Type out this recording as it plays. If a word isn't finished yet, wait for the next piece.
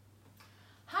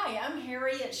Hi, I'm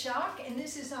Harriet Schock, and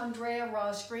this is Andrea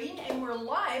Ross Green, and we're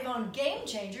live on Game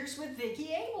Changers with Vicki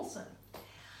Abelson.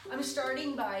 I'm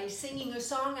starting by singing a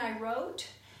song I wrote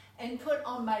and put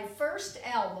on my first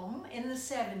album in the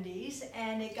 70s,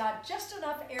 and it got just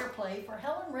enough airplay for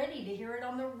Helen Reddy to hear it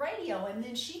on the radio, and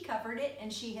then she covered it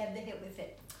and she had the hit with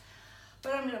it.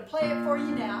 But I'm going to play it for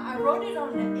you now. I wrote it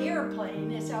on an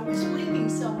airplane as I was leaving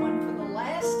someone for the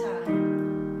last time.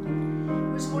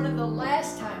 It was one of the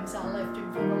last times I left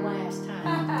him for the last time.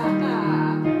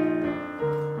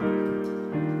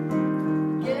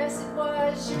 Guess it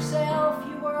was yourself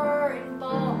you were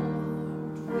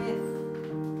involved with.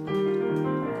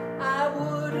 I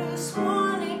would have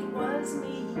sworn it was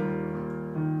me.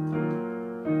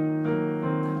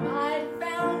 I might have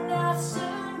found out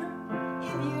sooner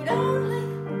if you'd only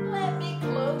let me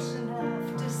close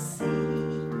enough to see.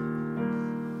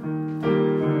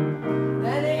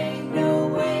 That ain't no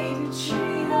way to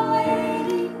treat a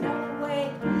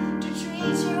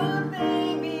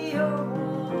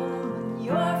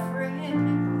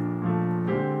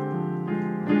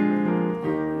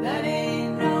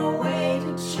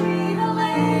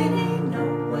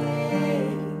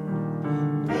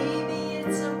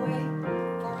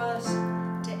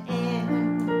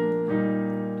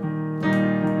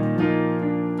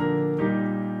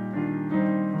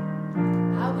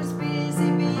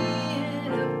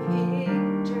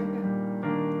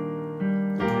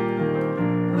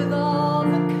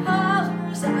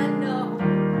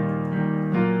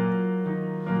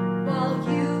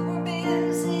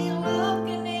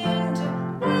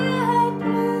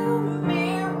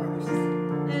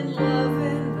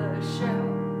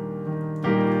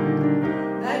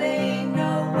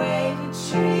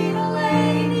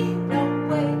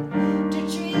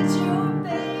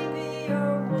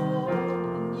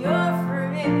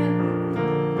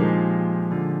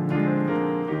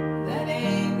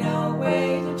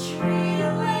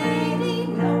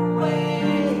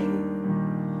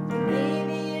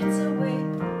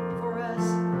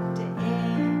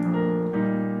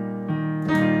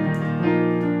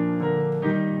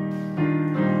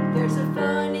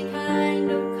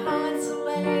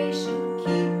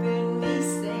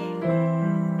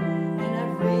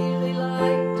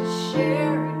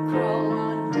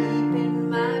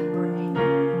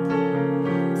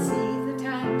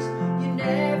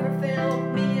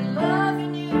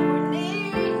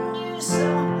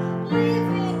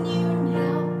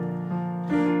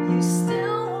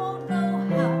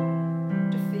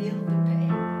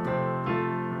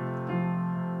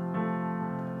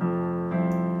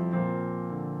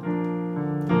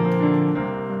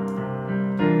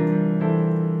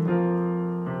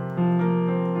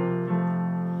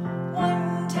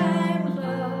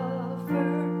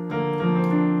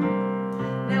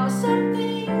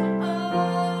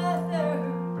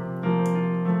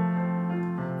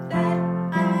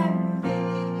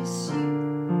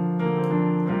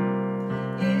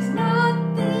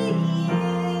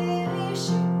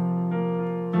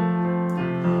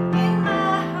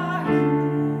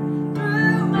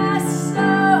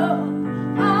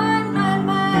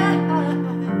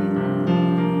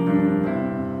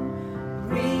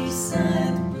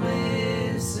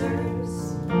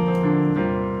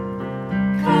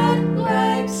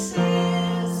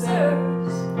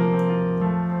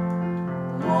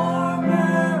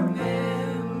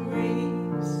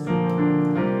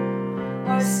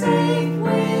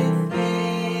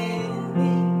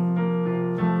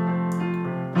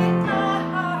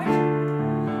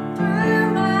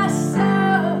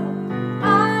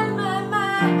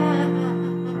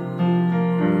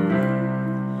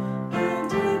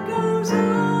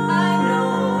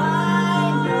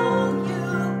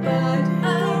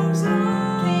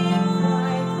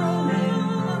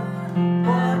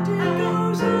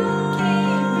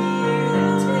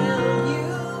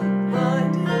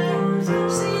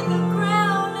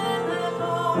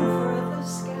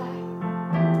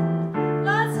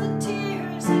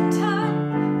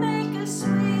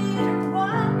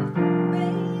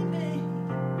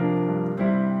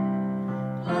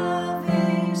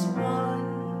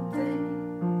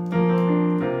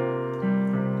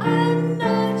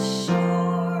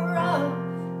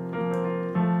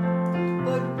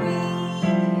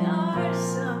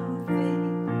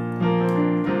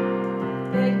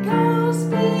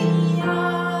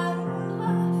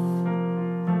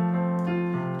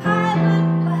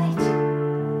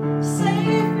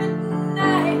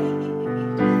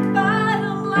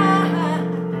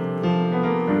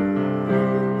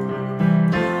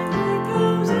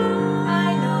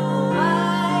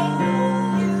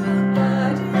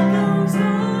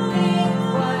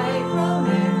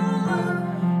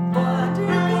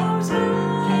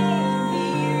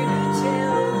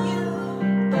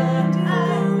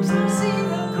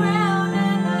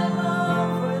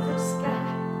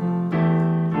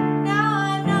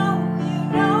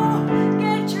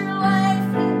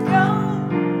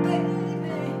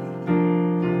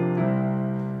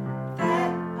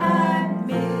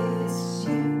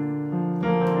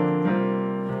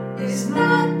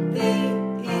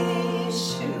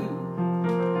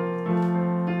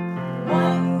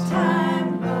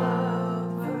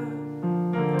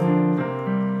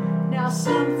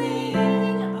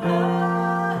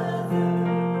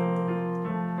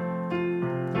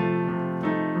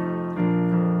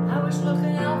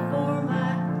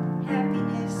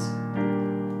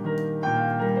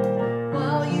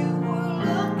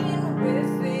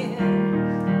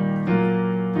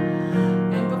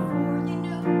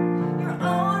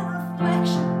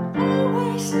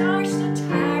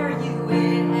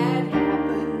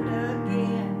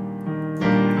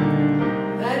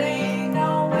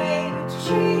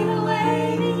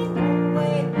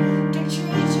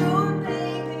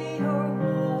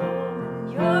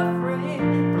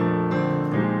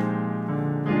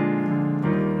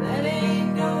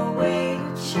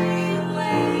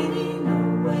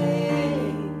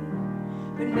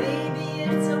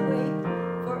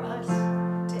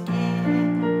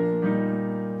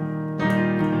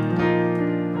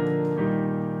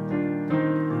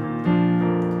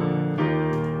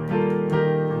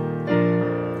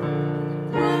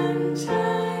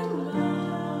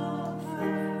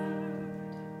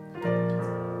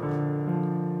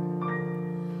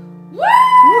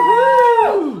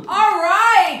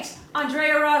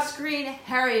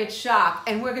Harriet Schock,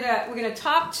 and we're gonna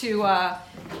talk to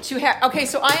okay,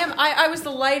 so I was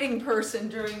the lighting person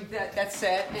during that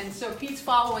set, and so Pete's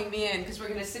following me in because we're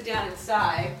gonna sit down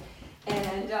inside,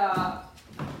 and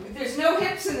there's no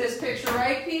hips in this picture,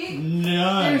 right, Pete?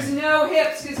 None. There's no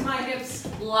hips because my hips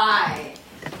lie.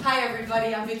 Hi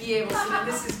everybody, I'm Vicki Abelson, and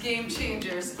this is Game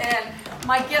Changers, and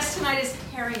my guest tonight is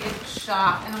Harriet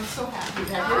Schock, and I'm so happy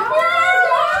that you're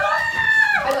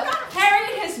here.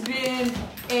 Harriet has been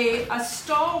a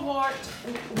stalwart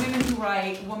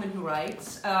woman who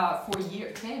writes for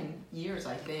 10 years,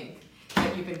 I think,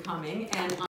 that you've been coming,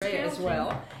 and Andrea as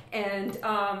well. And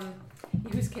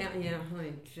who's counting? Yeah,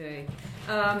 honey, Jay.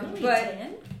 But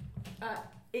 10?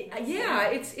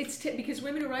 it's because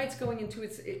Women Who Write's going into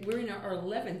we're in our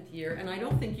 11th year, and I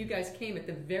don't think you guys came at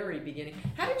the very beginning.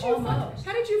 How did you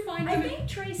find? I think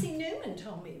Tracy Newman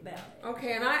told me about it.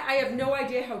 Okay, and I have no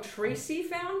idea how Tracy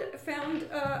found.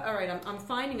 All right, I'm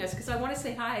finding us because I want to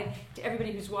say hi to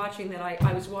everybody who's watching. That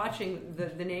I was watching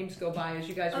the names go by as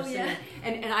you guys were singing,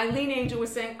 and Eileen Angel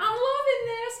was saying, "I'm loving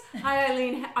this." Hi,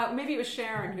 Eileen. Maybe it was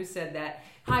Sharon who said that.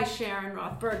 Hi, Sharon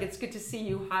Rothberg. It's good to see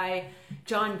you. Hi,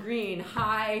 John Green.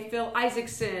 Hi, Phil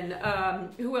Isaacson.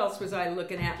 Who else was I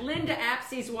looking at? Linda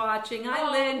Apsey's watching. Hi,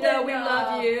 Linda. We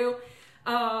love you.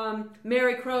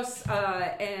 Mary Cross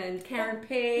and Karen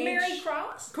Page. Mary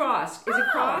Cross? Cross. Is it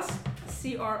Cross?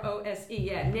 Crose.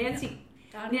 Yeah. Nancy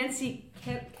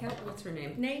what's her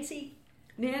name? Nancy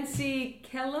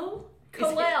Kellel?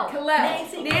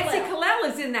 Nancy Kellel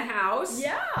is in the house.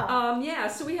 Yeah.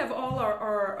 So we have all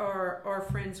our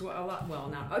friends.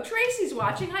 Tracy's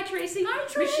watching. Hi, Tracy. Hi,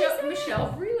 Tracy.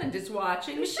 Michelle Vreeland is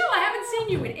watching. Michelle, I haven't seen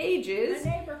you in ages.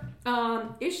 My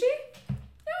neighbor. Is she?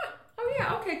 Yeah. Oh,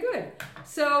 yeah. Okay, good.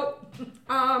 So,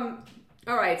 all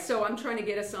right. So I'm trying to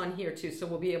get us on here too, so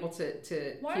we'll be able to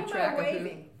keep track of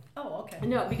waving? Oh, okay.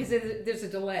 No, because there's a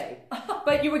delay.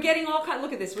 But you were getting all kinds.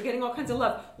 Look at this. We're getting all kinds of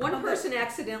love. One person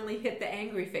accidentally hit the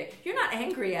angry face. You're not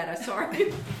angry at us, are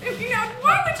you?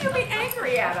 Why would you be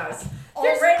angry at us? We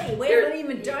haven't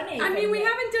even done anything. I mean, we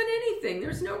haven't done anything.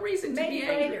 There's no reason to be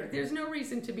angry. Later. There's no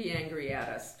reason to be angry at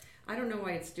us. I don't know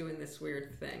why it's doing this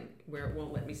weird thing where it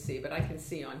won't let me see, but I can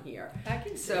see on here. I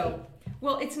can see.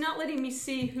 Well, it's not letting me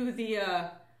see who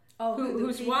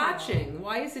who's watching.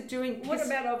 Why is it doing? What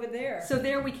about over there? So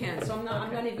there we can. So I'm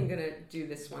not even gonna do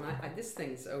this one. This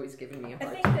thing's always giving me a hard time.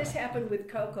 I think this happened with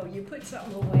Coco. You put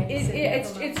something away.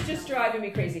 It's just driving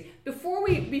me crazy. Before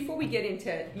we get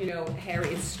into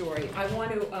Harriet's story, I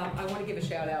want to give a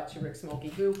shout out to Rick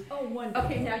Smolke, who. Oh, wonderful.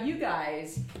 Okay, now you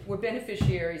guys were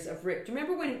beneficiaries of Rick. Do you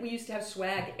remember when we used to have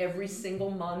swag every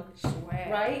single month? Swag.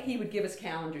 Right? He would give us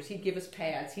calendars. He'd give us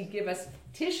pads. He'd give us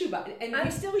tissue boxes. And I'm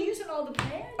still using all the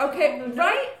pads. Okay,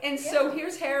 right? And so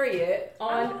here's Harriet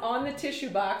on the tissue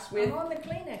box with. I'm on the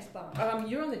Kleenex box.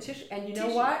 You're on the tissue, and you know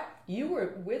what? You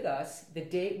were with us the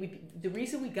day the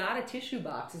reason we got a tissue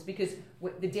box is because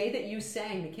the day that you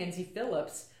sang, Mackenzie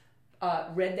Phillips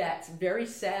read that very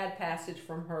sad passage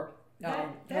from her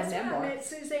That's her memoir. when I met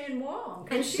Suzanne Wong,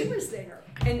 and she was there.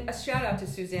 And a shout out to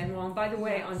Suzanne Wong. By the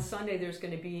way, on Sunday there's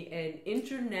going to be an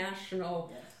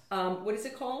international. What is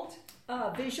it called?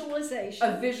 Visualization.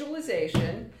 A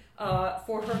visualization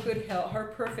for her good health,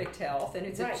 her perfect health, and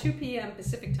it's at 2 p.m.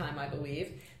 Pacific time, I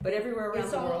believe. But everywhere around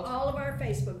the world, it's on all of our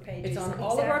Facebook pages. It's on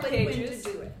all of our pages.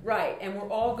 When to do it. Right, and we're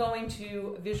all going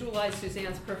to visualize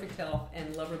Suzanne's perfect health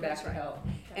and love her back for health.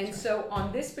 And so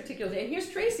on this particular day, and here's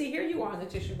Tracy. Here you are on the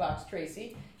tissue box,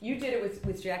 Tracy. You did it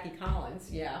with Jackie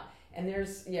Collins, yeah. And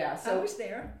there's So I was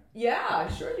there. Yeah,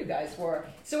 sure you guys were.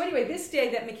 So anyway, this day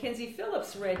that Mackenzie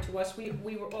Phillips read to us,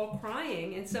 we were all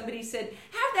crying, and somebody said,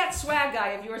 "Have that swag guy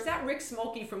of yours, that Rick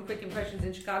Smolke from Quick Impressions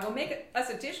in Chicago, make us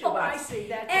a tissue box." I see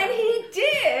that. And he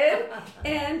did,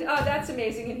 and that's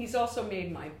amazing. And he's also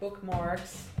made my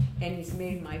bookmarks, and he's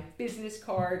made my business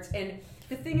cards, and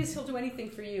the thing is, he'll do anything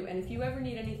for you. And if you ever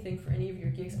need anything for any of your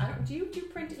gigs, do you do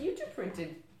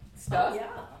printed stuff? Oh, yeah.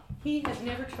 He has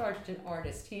never charged an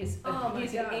artist. He is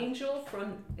an angel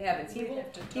from heavens.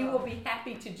 He will be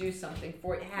happy to do something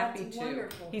for it. That's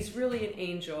wonderful. He's really an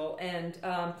angel, and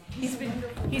he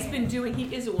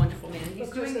is a wonderful man. He's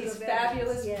doing these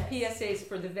fabulous PSAs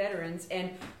for the veterans.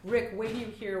 And Rick, wait till you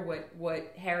hear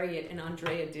what Harriet and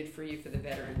Andrea did for you for the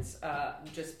veterans.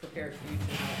 Just prepared for you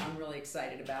tonight. I'm really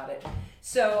excited about it.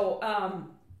 So.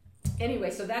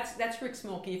 Anyway, so that's Rick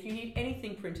Smolke. If you need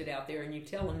anything printed out there, and you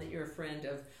tell him that you're a friend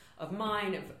of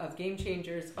mine, of Game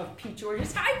Changers, of Pete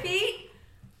George's. Hi, Pete.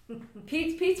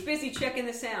 Pete's busy checking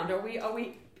the sound. Are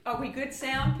we good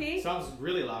sound, Pete? Sounds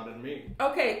really loud to me.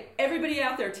 Okay, everybody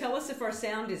out there, tell us if our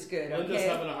sound is good. Linda's okay?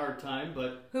 having a hard time,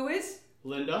 but who is?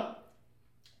 Linda.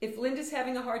 if Linda's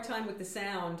having a hard time with the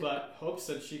sound. But Hope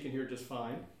said she can hear just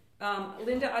fine.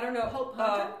 Linda, I don't know. Hope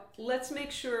Hunter? Let's make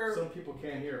sure. Some people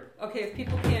can't hear. Okay, if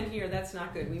people can't hear, that's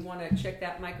not good. We want to check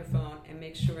that microphone and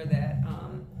make sure that.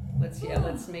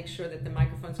 Let's make sure that the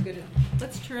microphone's good.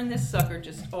 Let's turn this sucker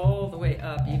just all the way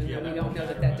up, even though we don't know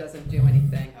that doesn't do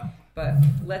anything. But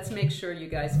let's make sure you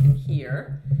guys can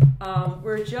hear.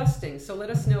 We're adjusting, so let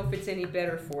us know if it's any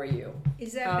better for you.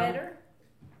 Is that better?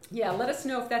 Yeah, let us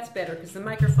know if that's better, because the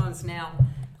microphone's now,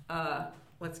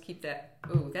 let's keep that,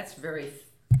 ooh, that's very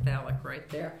phallic right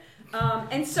there.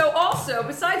 And so also,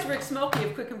 besides Rick Smokey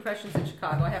of Quick Impressions in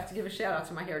Chicago, I have to give a shout out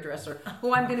to my hairdresser,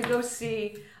 who I'm going to go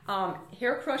see,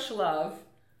 Hair Crush Love,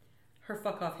 her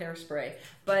fuck off hairspray.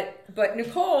 But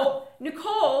Nicole,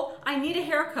 I need a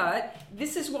haircut.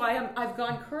 This is why I've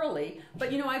gone curly.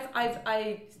 But you know,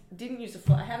 I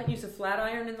haven't used a flat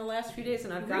iron in the last few days,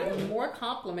 and I've gotten more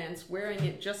compliments wearing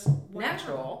it just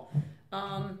natural.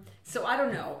 So I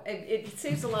don't know. It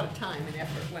saves a lot of time and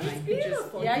effort when It's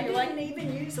beautiful. You didn't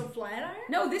even use a flat iron?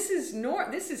 No, this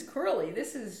is curly.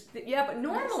 But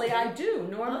normally I do.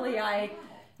 Normally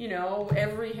you know,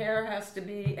 every hair has to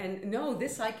be, and no,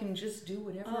 this I can just do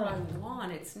whatever I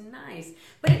want. It's nice.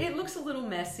 But it looks a little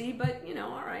messy, but you know,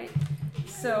 all right.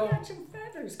 So You got some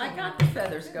feathers going I got the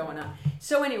feathers going on.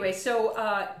 So anyway,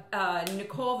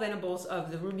 Nicole Venables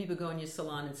of the Ruby Begonia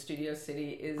Salon in Studio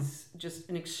City is just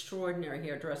an extraordinary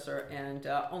hairdresser, and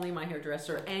only my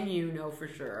hairdresser and you know for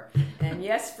sure. And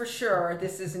yes, for sure,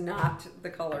 this is not the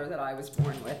color that I was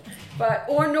born with,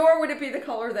 nor would it be the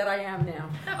color that I am now.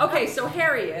 Okay, so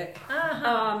Harriet.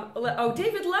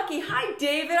 David Lucky. Hi,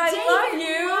 David. I love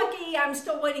you. Lucky. I'm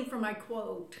still waiting for my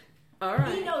quote. All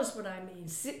right. He knows what I mean.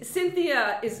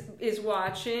 Cynthia is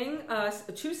watching.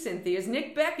 Two Cynthias.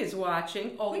 Nick Beck is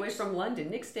watching all the way from London.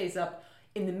 Nick stays up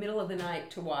in the middle of the night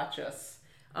to watch us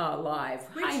live.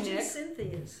 Hi, Nick. Which two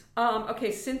Cynthias?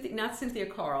 Okay, not Cynthia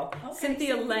Carl. Okay,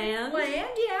 Cynthia Land.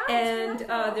 Land, yeah. And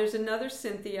there's another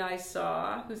Cynthia I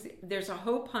saw. There's a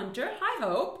Hope Hunter. Hi,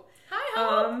 Hope. Hi,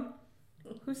 Hope.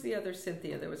 Who's the other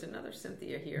Cynthia? There was another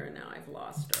Cynthia here, and now I've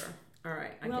lost her. All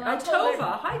right.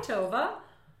 Tova. Hi, Tova.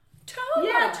 Tova.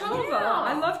 Yeah, Tova. Yeah.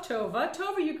 I love Tova.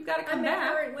 Tova, you've got to come back. I met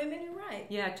her at Women Who Write.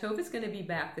 Yeah, Tova's going to be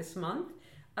back this month.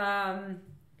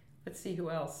 Let's see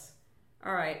who else.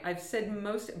 All right, I've said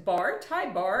most. Bart. Hi,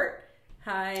 Bart.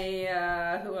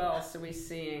 Hi, who else are we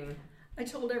seeing? I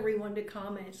told everyone to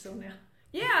comment, so now.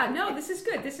 Yeah, no, this is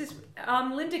good. This is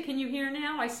Linda, can you hear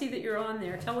now? I see that you're on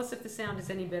there. Tell us if the sound is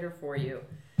any better for you.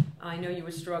 I know you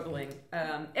were struggling.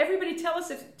 Everybody tell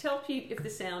Pete if the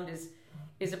sound is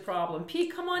a problem.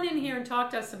 Pete, come on in here and talk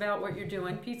to us about what you're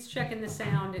doing. Pete's checking the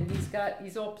sound and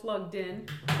he's all plugged in.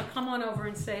 Come on over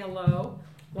and say hello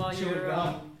while you're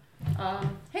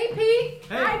hey Pete.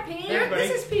 Hey. Hi Pete. Hey,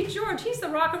 this is Pete George. He's the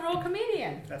rock and roll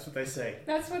comedian. That's what they say.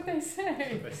 That's what they say.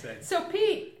 That's what they say. So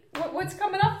Pete, what's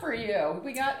coming up for you?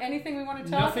 We got anything we want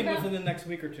to talk Nothing about? within the next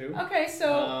week or two. Okay,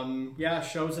 so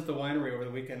shows at the winery over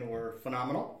the weekend were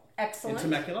phenomenal. Excellent. In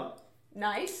Temecula.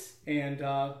 Nice. And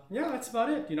that's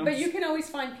about it. You know. But you can always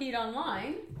find Pete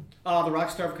online.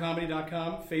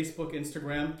 TheRockstarOfComedy.com, Facebook,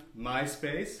 Instagram,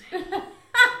 MySpace.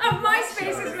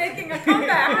 MySpace is making a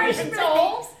comeback. I'm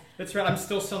told. That's right. I'm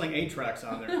still selling 8 tracks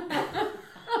on there.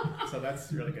 So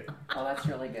that's really good. Oh, that's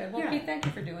really good. Well, Pete, thank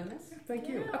you for doing this. Thank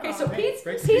you. Okay, so Pete's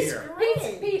going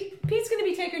to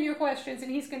be taking your questions, and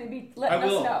he's going to be letting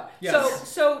us know. Yes.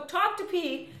 So talk to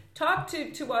Pete. Talk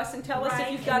to us and tell us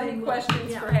if you've got any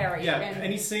questions for Harry.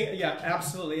 Yeah,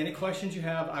 absolutely. Any questions you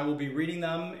have, I will be reading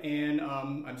them, and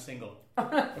I'm single.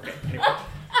 Okay, anyway.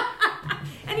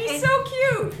 And he's so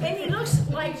cute. And he looks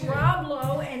like Rob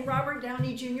Lowe and Robert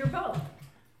Downey Jr. both.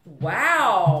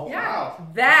 Wow. Yeah.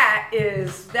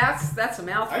 That's a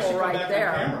mouthful right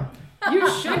there. On camera. You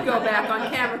should go back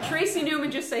on camera. Tracy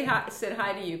Newman just said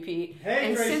hi to you, Pete. Hey,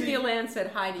 and Tracy. Cynthia Land said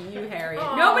hi to you, Harriet.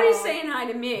 Aww. Nobody's saying hi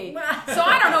to me. So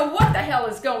I don't know what the hell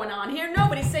is going on here.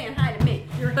 Nobody's saying hi to me.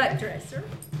 Your hairdresser.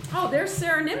 Oh, there's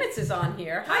Sarah Nimitz is on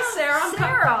here. Hi, Sarah.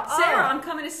 Sarah, I'm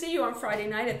coming to see you on Friday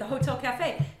night at the Hotel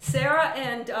Cafe. Sarah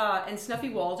and Snuffy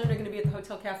Walden are going to be at the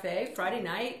Hotel Cafe Friday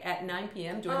night at 9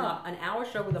 p.m. doing an hour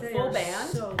show with a full band.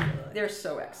 So good. They're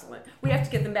so excellent. We have to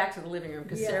get them back to the living room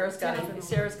because Sarah's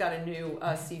got a new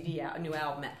CD out, a new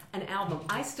album. An album.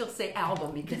 I still say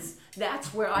album because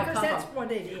that's where I come from. Because that's what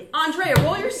it is. Andrea,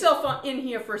 roll yourself in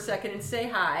here for a second and say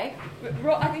hi.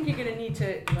 I think you're going to need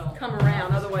to come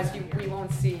around, otherwise we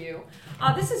won't see you. you.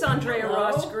 This is Andrea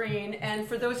Ross Green, and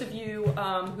for those of you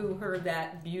who heard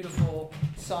that beautiful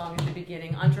song at the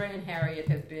beginning, Andrea and Harriet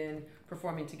have been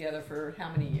performing together for how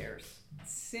many years?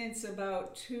 Since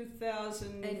about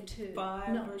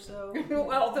 2005 or so.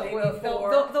 Well,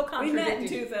 they'll contradict we met in you.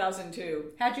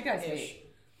 2002. How'd you guys meet?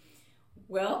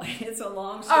 Well, it's a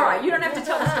long story. All right, you don't have to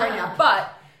tell the story now,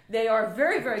 but they are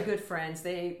very, very good friends.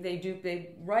 They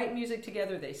write music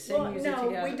together. They sing music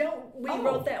together. We don't. We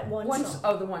wrote that one song.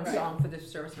 Oh, the one song for the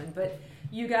servicemen. But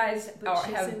you guys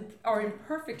are in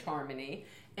perfect harmony.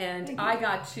 And I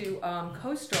got to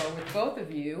co-star with both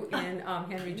of you in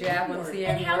Henry Javelin's The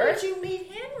N-Word. And how did you meet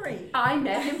Henry? I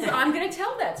met him. I'm going to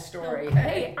tell that story. Okay.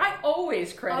 Hey, I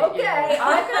always credit you. Okay.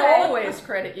 I always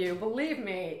credit you. Believe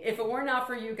me, if it were not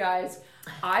for you guys,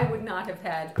 I would not have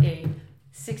had a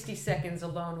 60 Seconds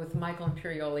Alone with Michael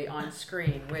Imperioli on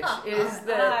screen, which is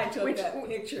I took that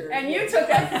picture. And you took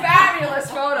that fabulous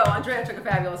photo. Andrea took a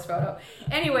fabulous photo.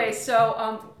 Anyway,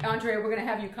 so Andrea, we're going to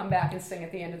have you come back and sing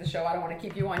at the end of the show. I don't want to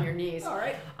keep you on your knees. All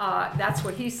right. That's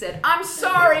what he said. I'm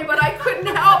sorry, but I couldn't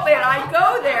help it. I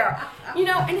go there. You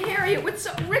know, and Harriet, Rick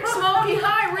Smolke,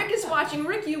 hi, Rick is watching.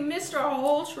 Rick, you missed our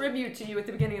whole tribute to you at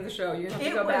the beginning of the show. You're going to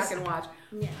have to go back and watch.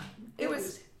 Yeah.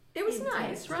 It was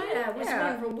nice, right? Yeah, it was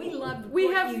wonderful. We loved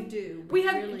what you do. We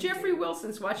have Jeffrey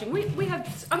Wilson's watching. We have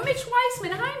Mitch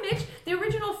Weissman. Hi, Mitch. The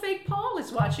original fake Paul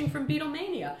is watching from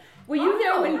Beatlemania. Were you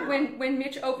there when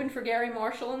Mitch opened for Gary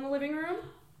Marshall in the living room?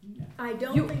 I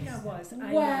don't think I was.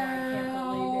 I can't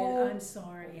believe it. I'm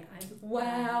sorry.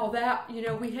 Wow,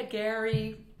 we had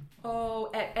Gary.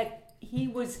 He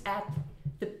was at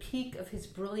the peak of his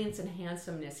brilliance and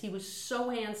handsomeness. He was so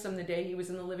handsome the day he was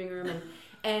in the living room,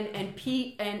 and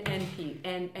Pete and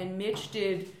Mitch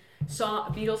did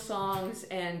Beatles songs,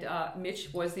 and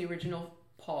Mitch was the original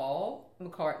Paul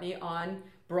McCartney on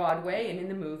Broadway and in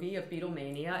the movie of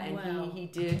Beatlemania, and he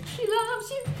did She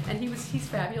Loves You, and he's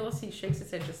fabulous. He shakes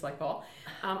his head just like Paul.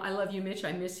 I love you, Mitch.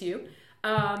 I miss you.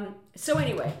 So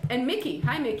anyway, and Mickey.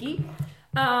 Hi, Mickey.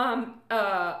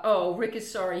 Rick is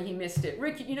sorry he missed it.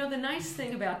 Rick, you know, the nice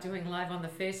thing about doing live on the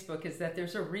Facebook is that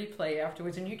there's a replay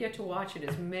afterwards, and you get to watch it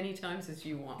as many times as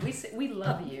you want. We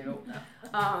love you.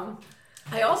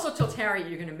 I also told Harry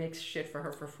you're going to make shit for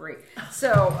her for free.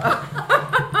 So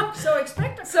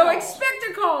expect a call. So expect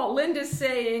a call. Linda's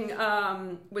saying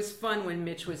was fun when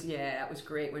Mitch was. Yeah, it was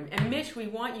great and Mitch, we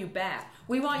want you back.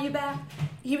 We want you back.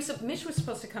 Mitch was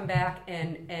supposed to come back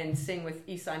and sing with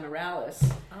Esai Morales.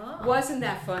 Oh. Wasn't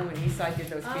that fun when Esai did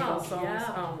those Beatles songs?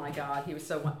 Yeah. Oh my God, he was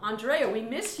so fun. Andrea, we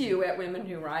miss you at Women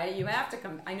Who Riot. You have to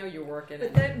come. I know you're working.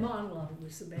 But that monologue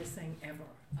was the best thing ever.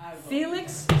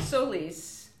 Felix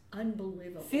Solis.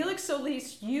 Unbelievable. Felix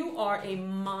Solis, you are a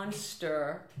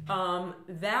monster.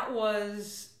 That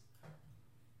was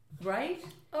right.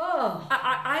 Oh,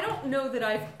 I don't know that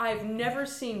I've never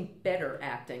seen better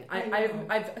acting.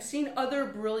 I've seen other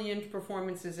brilliant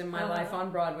performances in my life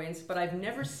on Broadway, but I've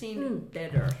never seen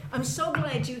better. I'm so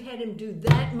glad you had him do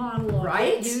that monologue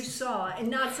that you saw, and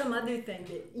not some other thing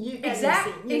that you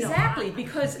hadn't seen. Exactly,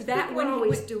 because that we're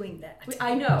always doing that.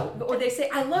 I know, or they say,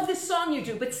 "I love this song you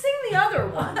do, but sing the other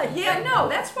one." No,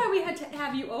 that's why we had to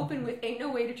have you open with "Ain't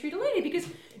No Way to Treat a Lady," because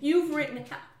you've written.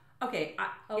 Okay,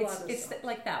 it's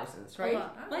like thousands, right?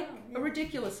 A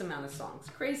ridiculous amount of songs,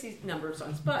 crazy number of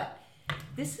songs. But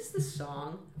this is the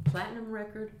song, platinum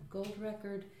record, gold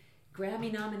record,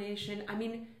 Grammy nomination. I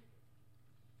mean,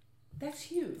 that's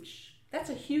huge. That's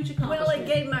a huge accomplishment. Well, it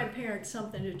gave my parents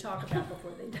something to talk about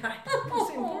before they died. It was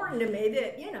important to me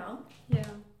that, Yeah.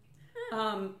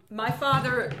 My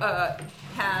father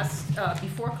passed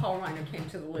before Carl Reiner came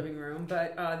to the living room,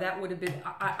 but that would have been.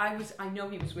 I know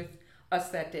he was with us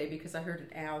that day because I heard an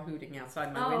owl hooting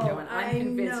outside my window, and I'm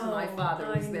convinced my father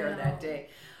was there that day.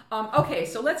 Okay,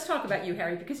 so let's talk about you,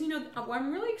 Harry, because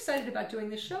I'm really excited about doing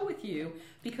this show with you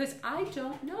because I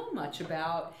don't know much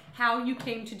about how you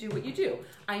came to do what you do.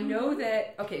 I know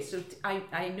that. Okay, so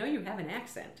I know you have an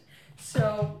accent.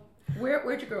 So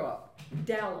where'd you grow up?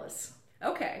 Dallas.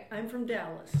 Okay, I'm from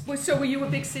Dallas. Well, so were you a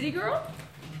big city girl?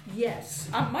 Yes.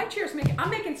 My chair's I'm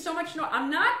making so much noise.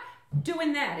 I'm not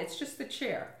doing that. It's just the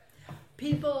chair.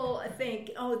 People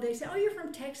think, they say, you're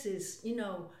from Texas,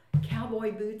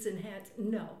 cowboy boots and hats.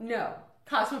 No.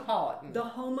 Cosmopolitan. The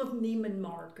home of Neiman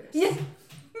Marcus. Yes.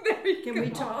 Can we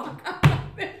talk?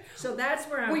 So that's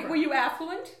where I'm from. Were you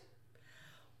affluent?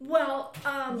 Well,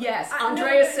 yes.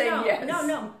 Andrea's saying yes.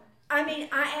 No. I mean,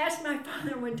 I asked my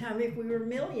father one time if we were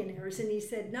millionaires, and he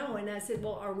said no. And I said,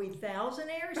 well, are we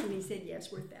thousandaires? And he said,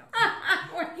 yes, we're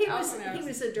thousandaires. He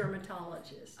was a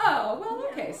dermatologist. Oh, well,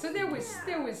 okay. So there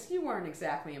was, you weren't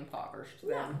exactly impoverished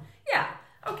then. Yeah.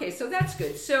 Okay, so that's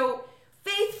good. So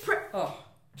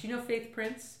Do you know Faith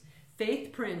Prince?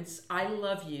 Faith Prince, I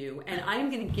love you, and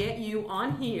I'm going to get you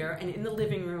on here and in the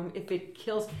living room if it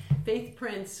kills. Faith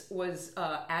Prince was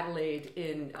Adelaide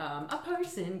in A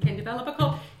Person Can Develop a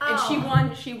Cult, and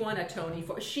she won a Tony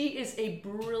for. She is a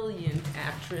brilliant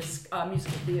actress,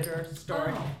 musical theater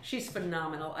star. She's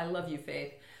phenomenal. I love you,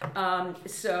 Faith. And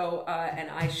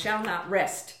I shall not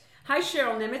rest. Hi,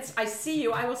 Cheryl Nimitz. I see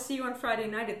you. I will see you on Friday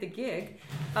night at the gig.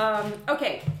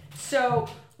 Okay, so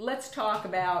let's talk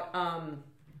about.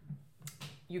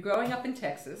 You're growing up in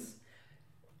Texas.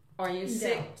 Are you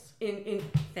sick?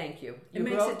 Thank you. It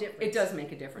makes a difference. It does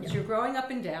make a difference. Yeah. You're growing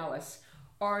up in Dallas.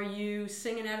 Are you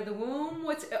singing out of the womb?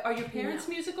 Are your parents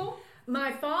musical?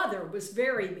 My father was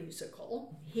very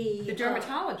musical. The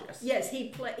dermatologist. Yes, he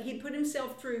put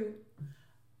himself through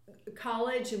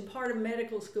college and part of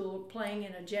medical school playing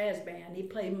in a jazz band. He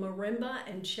played marimba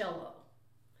and cello.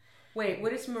 Wait,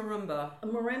 what is marimba? A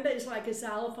marimba is like a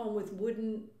xylophone with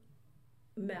wooden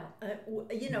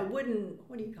wooden,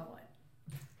 what do you call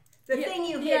it? The thing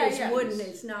you hit is wooden,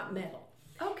 it's not metal.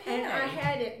 Okay. And I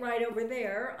had it right over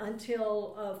there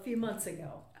until a few months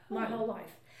ago, my whole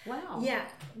life. Wow. Yeah,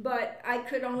 but I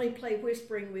could only play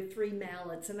whispering with 3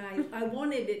 mallets, and I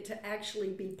wanted it to actually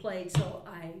be played, so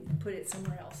I put it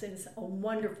somewhere else. And it's a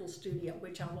wonderful studio,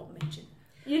 which I won't mention.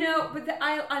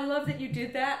 I love that you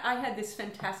did that. I had this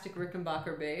fantastic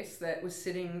Rickenbacker bass that was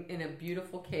sitting in a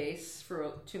beautiful case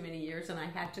for too many years, and I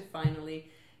had to finally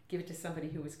give it to somebody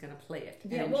who was going to play it.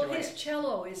 Yeah, his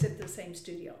cello is at the same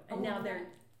studio, and now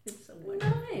it's so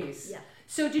wonderful. Nice. Yeah.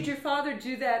 So did your father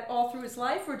do that all through his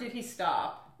life, or did he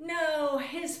stop? No,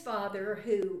 his father,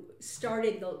 who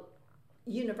started the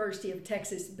University of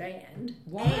Texas band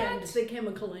and the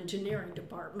chemical engineering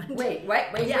department. Wait.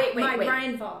 My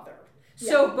grandfather.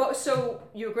 So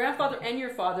your grandfather and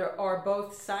your father are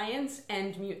both science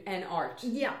and art.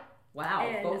 Yeah. Wow.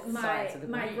 And both sides of the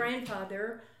brain. My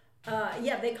grandfather,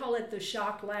 they call it the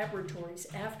Shock Laboratories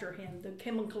after him, the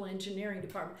chemical engineering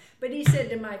department. But he said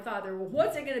to my father, well,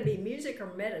 what's it going to be, music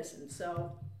or medicine?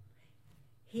 So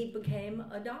he became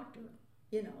a doctor,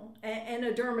 and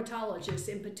a dermatologist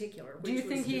in particular. Do you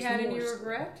think he had any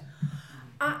regret?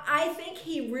 I think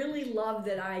he really loved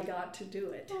that I got to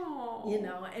do it.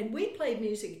 Aww. And we played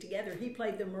music together. He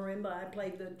played the marimba, I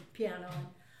played the piano.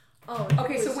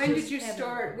 Okay, so when did you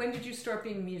start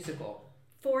being musical?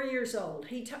 4 years old.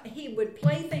 He would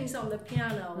play things on the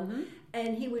piano,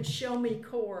 and he would show me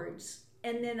chords,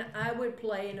 and then I would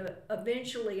play, and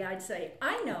eventually I'd say,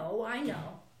 I know.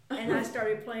 And I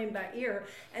started playing by ear.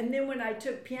 And then when I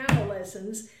took piano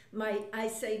lessons, I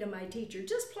say to my teacher,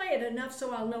 just play it enough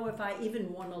so I'll know if I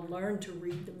even want to learn to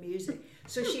read the music.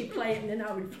 So she'd play it, and then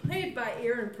I would play it by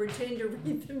ear and pretend to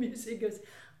read the music. Because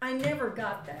I never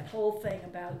got that whole thing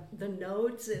about the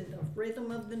notes and the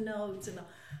rhythm of the notes.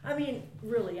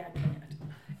 Really, I can't.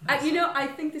 I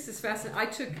think this is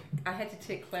fascinating. I had to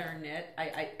take clarinet.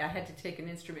 I had to take an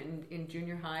instrument in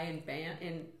junior high in band,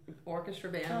 in orchestra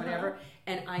band, whatever,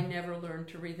 and I never learned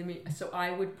to read the music. So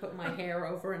I would put my hair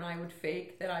over and I would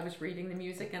fake that I was reading the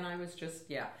music, and I was just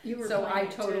You were so I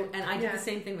too. And I did the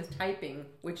same thing with typing,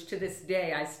 which to this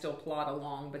day I still plod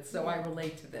along. But I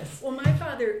relate to this. Well, my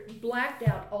father blacked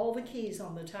out all the keys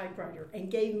on the typewriter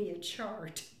and gave me a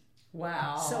chart.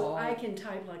 Wow. So I can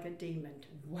type like a demon.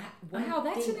 Wow,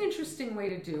 that's an interesting way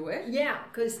to do it. Yeah,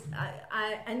 because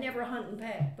I never hunt and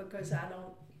peck because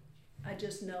I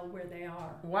just know where they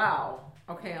are. Wow.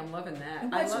 Okay, I'm loving that.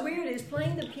 And what's weird is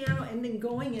playing the piano and then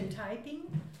going and typing,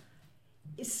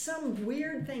 is some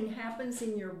weird thing happens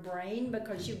in your brain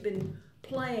because you've been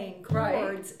playing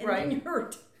chords and then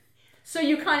you're... So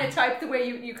you kind of type the way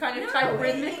you kind of type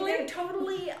rhythmically? They're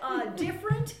totally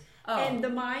different, and the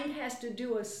mind has to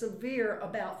do a severe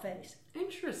about face.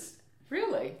 Interesting.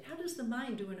 Really? How does the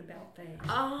mind do an about face?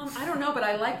 I don't know, but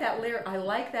I like that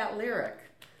lyric.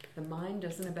 The mind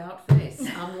does an about face.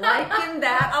 I'm liking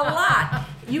that a lot.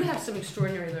 You have some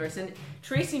extraordinary lyrics, and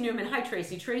Tracy Newman. Hi,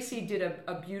 Tracy. Tracy did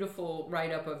a beautiful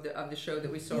write-up of the show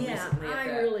that we saw recently. Yeah, I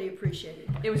really appreciate it.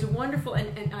 It was wonderful,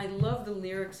 and I love the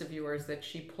lyrics of yours that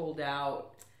she pulled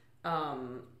out.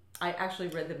 I actually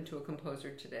read them to a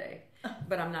composer today,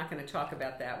 but I'm not going to talk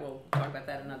about that. We'll talk about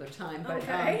that another time. But,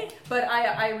 okay. But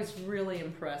I was really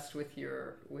impressed with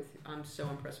I'm so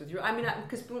impressed with you.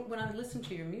 Because when I listen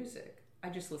to your music, I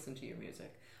just listen to your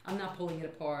music. I'm not pulling it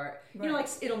apart.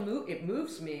 Right. It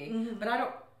moves me, but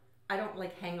I don't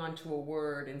like hang on to a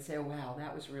word and say, wow,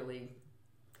 that was really...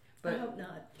 But, I hope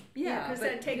not. Yeah, because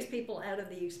that takes people out of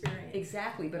the experience.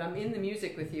 Exactly, but I'm in the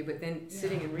music with you, but then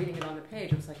sitting and reading it on the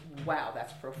page, I was like, wow,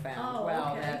 that's profound. Oh,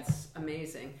 wow, okay. that's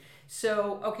amazing.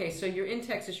 So, so you're in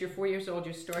Texas, you're 4 years old,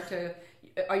 you start to,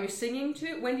 are you singing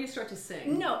too? When do you start to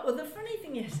sing? No. Well, the funny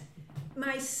thing is,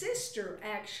 my sister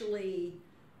actually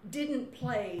didn't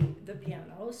play the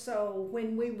piano, so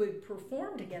when we would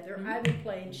perform together, I would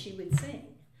play and she would sing.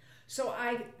 So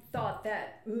I thought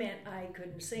that meant I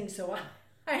couldn't sing, so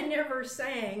I never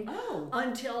sang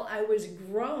until I was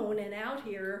grown and out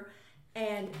here.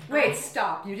 And wait,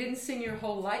 stop! You didn't sing your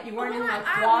whole life. You weren't in like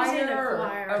choir. I was in a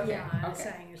choir. Okay, I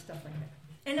sang and stuff like that.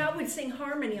 And I would sing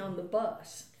harmony on the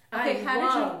bus. Okay, I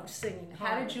loved singing harmony.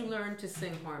 How did you learn to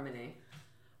sing harmony?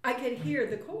 I could hear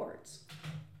the chords.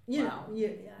 You know,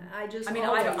 I don't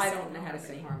know how to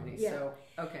sing harmony. Yeah. So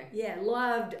okay. Yeah,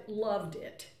 loved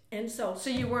it, and so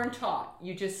you weren't taught.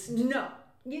 You just no.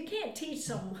 You can't teach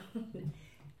someone.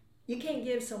 You can't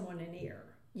give someone an ear.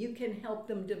 You can help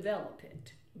them develop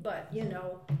it, but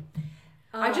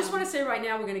I just want to say right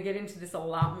now, we're going to get into this a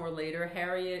lot more later.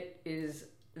 Harriet is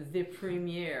the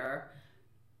premier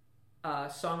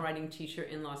songwriting teacher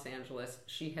in Los Angeles.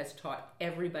 She has taught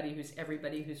everybody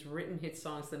who's written hit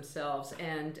songs themselves,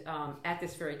 and at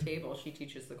this very table, she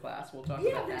teaches the class. We'll talk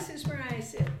about that. Yeah, this is where I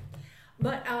sit.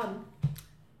 But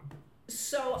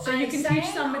so you can teach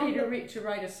somebody to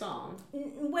write a song.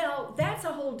 Well, that's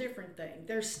a whole different thing.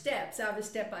 There's steps. I have a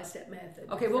step-by-step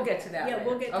method. Okay, we'll get to that. Yeah, later.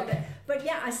 We'll get to that. But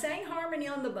yeah, I sang harmony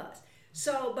on the bus.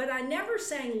 So, but I never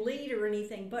sang lead or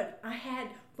anything. But I had,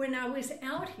 when I was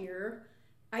out here,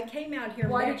 I came out here.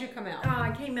 Why did you come out?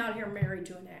 I came out here married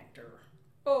to an actor.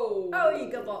 Oh,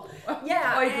 Igabal.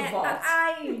 Yeah,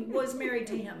 I was married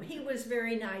to him. He was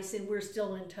very nice, and we're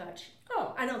still in touch.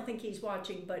 Oh, I don't think he's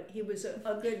watching, but he was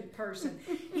a good person.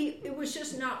 It was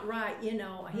just not right,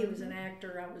 He was an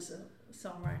actor. I was a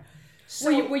songwriter.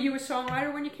 So, were you a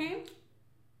songwriter when you came?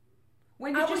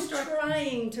 When did I was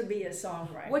trying to be a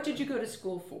songwriter. What did you go to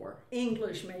school for?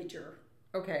 English major.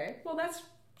 Okay, well that's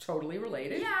totally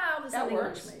related. Yeah, I was an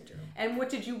English major. And what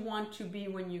did you want to be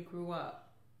when you grew up?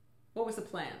 What was the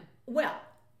plan? Well,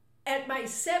 at my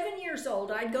 7 years old,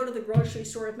 I'd go to the grocery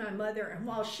store with my mother, and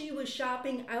while she was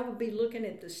shopping, I would be looking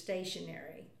at the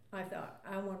stationery. I thought,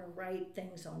 I want to write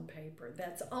things on paper.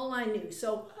 That's all I knew.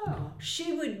 So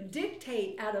she would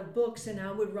dictate out of books, and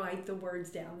I would write the words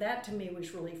down. That to me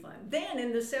was really fun. Then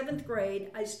in the 7th grade,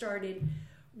 I started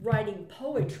writing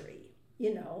poetry.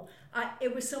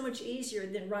 It was so much easier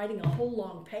than writing a whole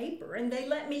long paper, and they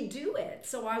let me do it.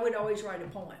 So I would always write a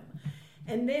poem.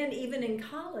 And then even in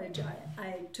college,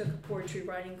 I took a poetry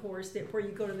writing course where you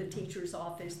go to the teacher's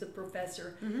office, the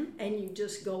professor, and you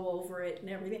just go over it and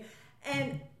everything.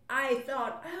 And I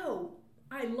thought,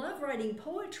 I love writing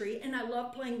poetry and I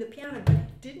love playing the piano, but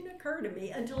it didn't occur to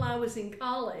me until I was in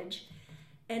college.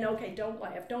 And okay, don't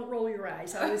laugh, don't roll your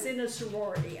eyes. I was in a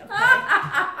sorority, okay?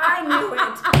 I knew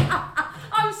it.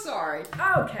 I'm sorry.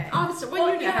 Okay. I'm sorry.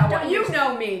 Well, you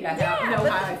know me to know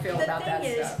how I feel about that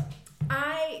stuff.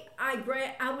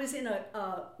 I was in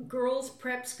a girls'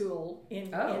 prep school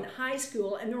in high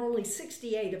school, and there were only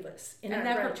 68 of us. And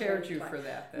that prepared you for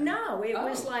that? Then. No, it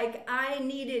was like I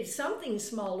needed something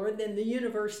smaller than the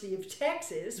University of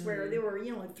Texas, where there were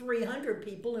 300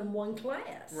 people in one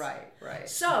class. Right.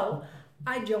 So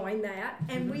I joined that,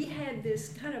 and we had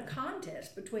this kind of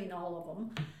contest between all of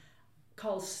them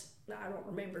called, I don't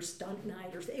remember, Stunt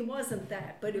Night, or it wasn't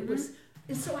that, but it was.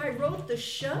 And so I wrote the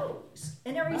shows,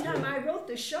 and every time I wrote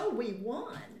the show, we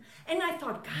won. And I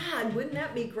thought, God, wouldn't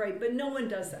that be great? But no one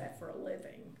does that for a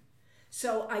living.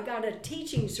 So I got a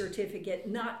teaching certificate,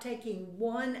 not taking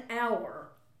 1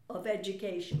 hour of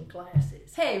education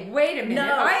classes. Hey, wait a minute.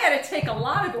 No. I had to take a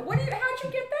lot of it. How'd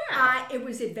you get that? It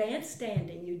was advanced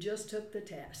standing. You just took the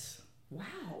tests.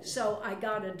 Wow. So I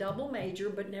got a double major,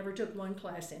 but never took one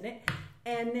class in it.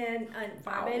 And then a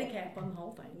Phi Beta Kappa on the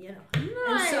whole thing,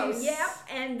 Nice. And so,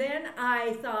 and then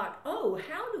I thought,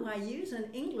 how do I use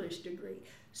an English degree?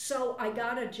 So I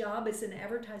got a job as an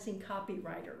advertising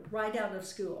copywriter right out of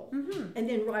school. And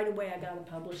then right away I got a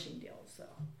publishing deal. So.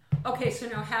 Okay, so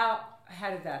now how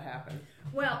did that happen?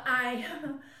 Well,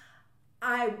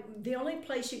 the only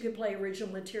place you could play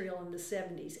original material in the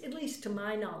 70s, at least to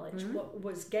my knowledge,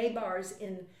 was gay bars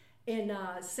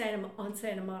on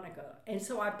Santa Monica. And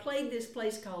so I played this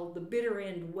place called the Bitter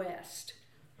End West.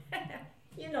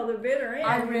 The Bitter End.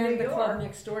 I ran the club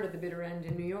next door to the Bitter End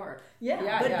in New York.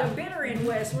 The Bitter End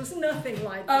West was nothing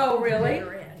like the really?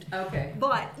 Bitter End. Okay.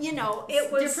 But,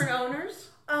 it was... Different owners?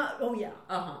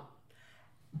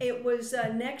 It was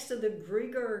next to the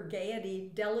Grieger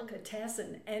Gaiety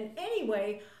Delicatessen. And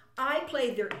anyway, I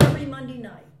played there every Monday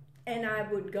night. And I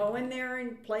would go in there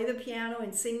and play the piano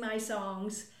and sing my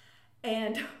songs.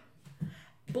 And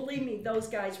believe me, those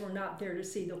guys were not there to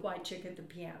see the white chick at the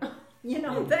piano.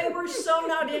 They were so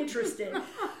not interested.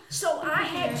 So I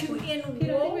had to enroll.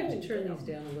 Peter, I think we have to turn these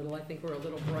down a little. I think we're a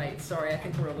little bright. Sorry, I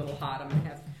think we're a little hot.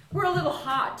 We're a little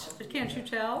hot. Can't you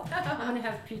tell? I'm going to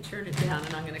have Pete turn it down,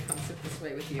 and I'm going to come sit this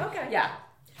way with you. Okay. Yeah.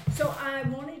 So I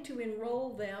wanted to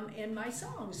enroll them in my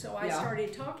songs, so I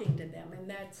started talking to them, and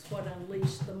that's what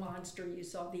unleashed the monster you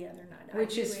saw the other night.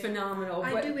 Which is phenomenal.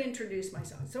 I do introduce my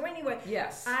songs. So anyway,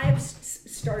 yes, I've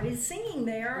started singing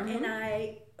there, and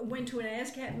I went to an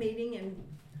ASCAP meeting and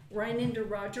ran into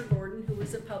Roger Gordon, who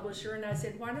was a publisher, and I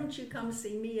said, why don't you come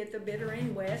see me at the Bitter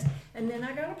End West? And then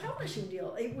I got a publishing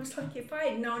deal. It was like, if I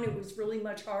had known, it was really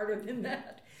much harder than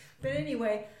that. But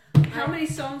anyway. How many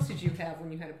songs did you have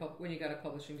when you got a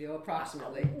publishing deal,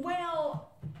 approximately?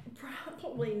 Well,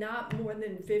 probably not more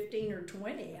than 15 or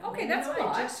 20. That's a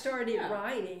lot. I just started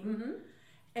writing.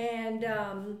 And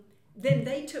then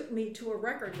they took me to a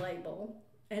record label,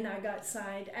 and I got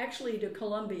signed actually to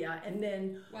Columbia. And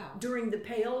then during the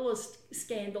Paola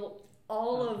scandal,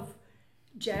 all of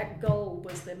Jack Gold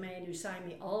was the man who signed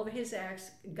me. All of his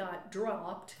acts got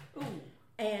dropped. Ooh.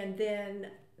 And then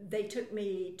they took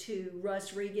me to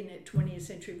Russ Regan at 20th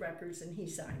Century Records, and he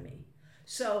signed me.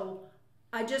 So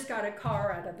I just got a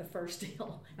car out of the first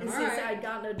deal. And since I'd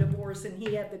gotten a divorce and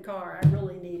he had the car, I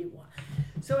really needed one.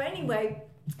 So anyway,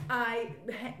 I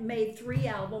made 3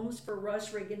 albums for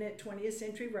Russ Regan at 20th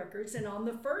Century Records, and on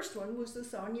the first one was the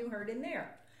song you heard in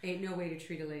there. Ain't No Way to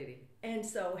Treat a Lady. And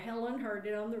so Helen heard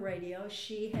it on the radio.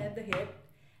 She had the hit.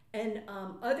 And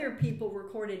other people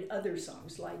recorded other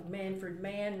songs, like Manfred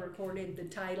Mann recorded the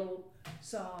title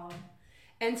song.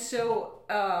 And so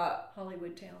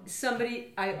Hollywood Town.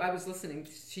 Somebody, I was listening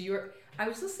to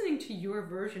your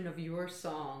version of your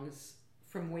songs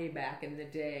from way back in the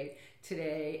day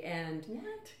today, and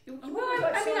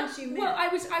I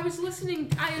was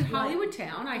listening. I in Hollywood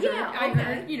Town. I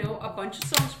heard a bunch of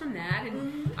songs from that,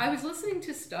 and I was listening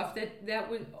to stuff that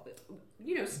was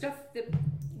stuff that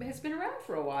has been around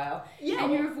for a while. Yeah.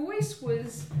 And your voice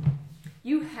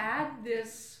you had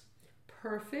this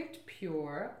perfect,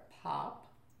 pure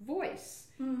pop voice.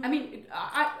 I mean,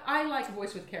 I like a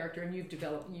voice with character, and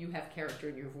you have character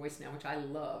in your voice now, which I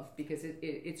love because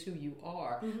it's who you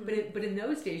are. But in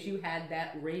those days, you had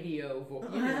that radio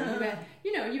voice.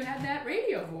 You had that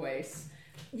radio voice.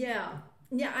 Yeah,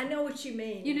 I know what you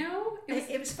mean.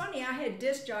 It was funny. I had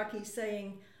disc jockeys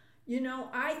saying,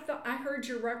 I heard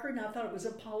your record and I thought it was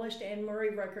a polished Anne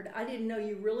Murray record. I didn't know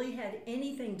you really had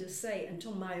anything to say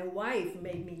until my wife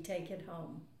made me take it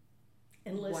home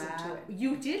and listen to it.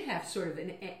 You did have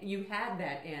you had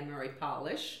that Anne Murray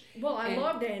polish. Well, I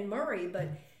loved Anne Murray, but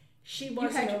she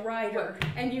wasn't a writer.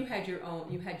 And you had your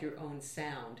own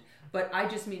sound. But I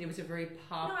just mean it was a very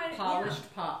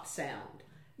polished pop sound.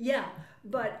 Yeah,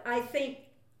 but I think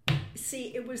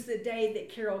it was the day that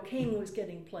Carole King was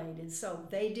getting played, and so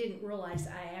they didn't realize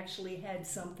I actually had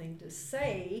something to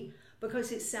say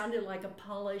because it sounded like a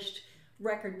polished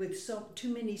record with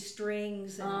too many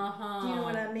strings. And, do you know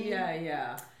what I mean?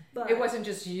 Yeah. But it wasn't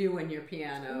just you and your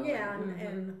piano. Yeah,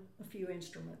 and a few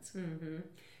instruments.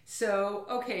 So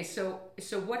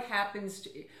what happens?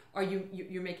 Are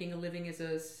you're making a living as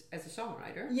a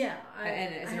songwriter? Yeah,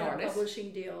 and as an artist, a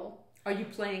publishing deal. Are you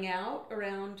playing out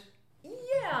around?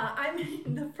 Yeah, I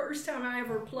mean, the first time I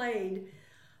ever played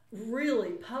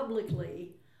really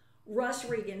publicly, Russ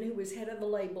Regan, who was head of the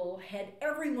label, had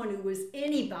everyone who was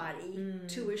anybody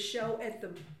to a show at the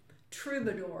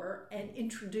Troubadour and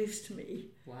introduced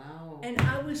me. Wow. And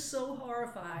I was so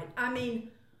horrified. I mean,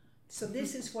 so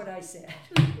this is what I said.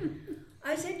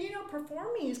 I said,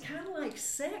 performing is kind of like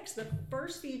sex. The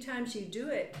first few times you do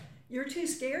it, you're too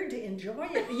scared to enjoy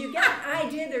it. But you got an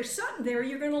idea there's something there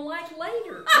you're going to like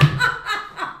later.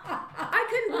 I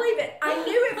couldn't believe it. I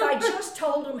knew if I just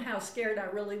told them how scared I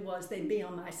really was, they'd be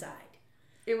on my side.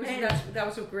 That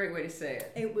was a great way to say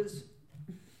it. It was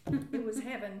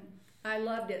heaven. I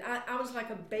loved it. I was like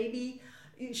a baby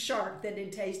shark that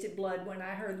had tasted blood when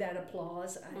I heard that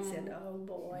applause. I said, oh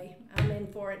boy, I'm in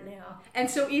for it now. And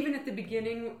so even at the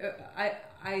beginning,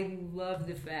 I love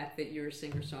the fact that you're a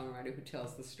singer-songwriter who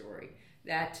tells the story.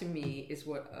 That to me is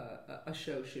what a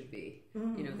show should be.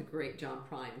 The great John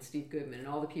Prine and Steve Goodman and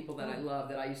all the people that I love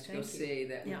that I used to go see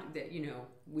that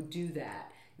would do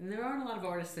that. And there aren't a lot of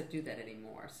artists that do that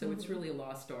anymore. So it's really a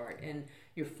lost art. And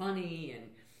you're funny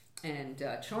and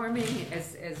charming,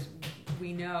 as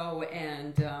we know,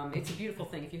 and it's a beautiful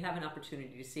thing. If you have an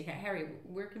opportunity to see Harry,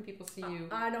 where can people see you?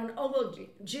 I don't know. Oh, well,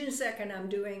 June 2nd, I'm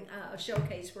doing a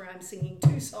showcase where I'm singing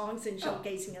 2 songs and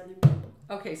showcasing other people.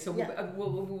 Okay, so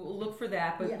we'll look for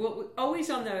that, but we'll always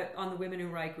on the Women Who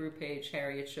Write group page,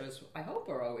 Harriet shows, I hope,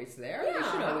 are always there. Yeah, they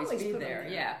should always be there.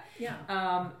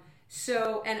 Yeah.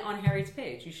 So, and on Harriet's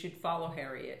page, you should follow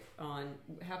Harriet on,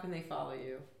 how can they follow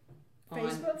you? On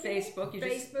Facebook.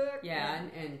 Facebook.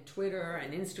 And Twitter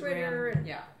and Instagram. Twitter and,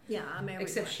 yeah. Yeah, I'm everywhere.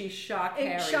 Except she's Shock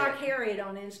Harriet. Shock Harriet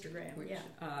on Instagram, which,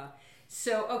 yeah.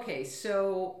 So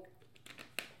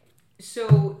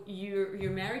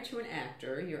you're married to an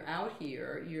actor, you're out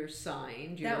here, you're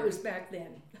signed. That was back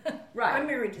then. Right. I'm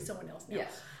married to someone else now.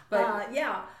 Yes. But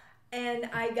yeah. And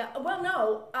I got, well,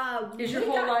 no. Is your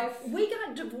whole life? We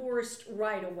got divorced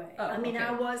right away. Oh, I mean, okay.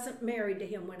 I wasn't married to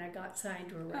him when I got signed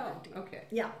to a record deal. Okay.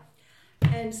 Yeah.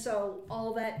 And so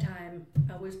all that time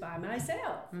I was by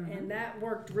myself. And that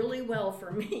worked really well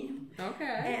for me.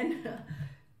 Okay.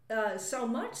 And so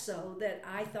much so that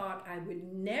I thought I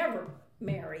would never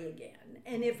marry again.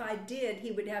 And if I did,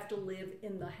 he would have to live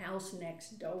in the house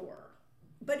next door.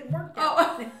 But it worked out.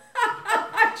 Oh,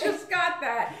 I just got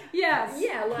that. Yes.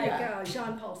 Yeah, like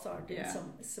Jean-Paul Sartre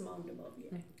and Simone de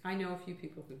Beauvoir. I know a few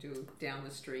people who do down the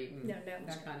street and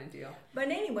that kind of deal. But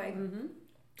anyway,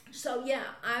 so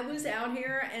yeah, I was out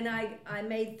here and I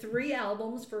made 3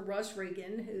 albums for Russ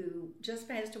Regan, who just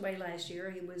passed away last year.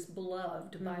 He was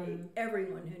beloved by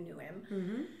everyone who knew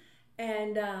him.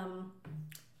 And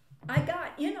I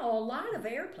got, a lot of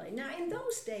airplay. Now, in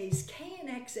those days,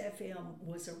 KNX-FM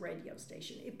was a radio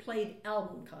station. It played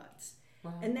album cuts.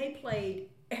 Wow. And they played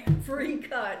every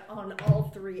cut on all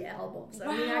 3 albums.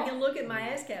 I mean, I can look at my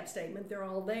ASCAP statement. They're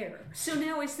all there. So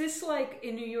now, is this like,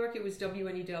 in New York, it was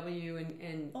WNEW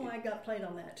and Oh, I got played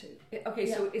on that, too. Okay,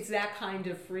 so it's that kind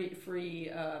of free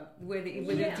where the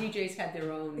DJs had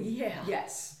their own... Yeah.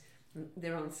 Yes.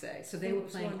 Their own say. So they were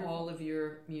playing wonderful. All of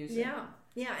your music. Yeah.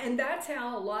 Yeah, and that's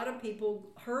how a lot of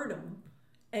people heard them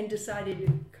and decided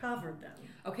to cover them.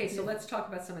 Okay, so let's talk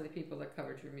about some of the people that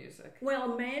covered your music.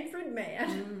 Well, Manfred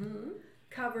Mann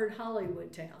covered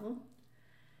Hollywood Town,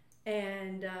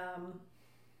 and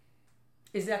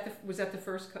was that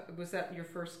your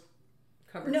first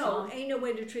covered song? No, Ain't No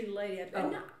Way to Treat a Lady.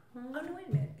 No, wait a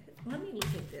minute. Let me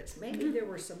look at this. Maybe there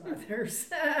were some others.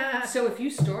 So if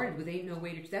you started with Ain't No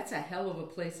Way to... That's a hell of a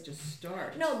place to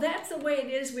start. No, That's the Way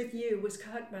It Is With You was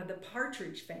cut by the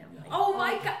Partridge Family. Oh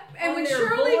my God. And when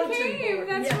Shirley came,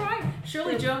 that's right.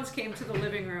 Shirley Jones came to the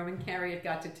living room and Harriet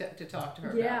got to talk to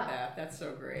her about that. That's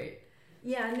so great.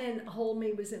 Yeah, and then Hold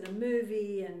Me was in a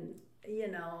movie and,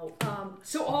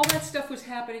 So all that stuff was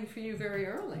happening for you very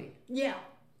early. Yeah.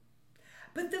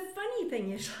 But the funny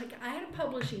thing is, like, I had a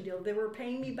publishing deal. They were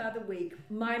paying me by the week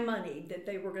my money that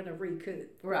they were going to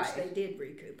recoup. Right. Which they did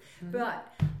recoup.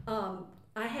 But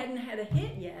I hadn't had a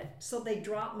hit yet, so they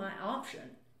dropped my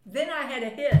option. Then I had a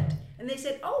hit, and they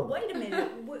said, oh, wait a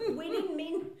minute, we didn't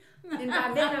mean... And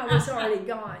by then I was already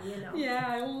gone, Yeah,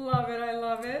 I love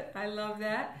it. I love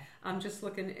that. I'm just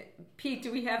looking... Pete,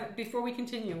 do we have... Before we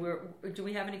continue, do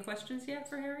we have any questions yet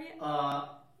for Harriet?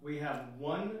 We have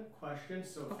one question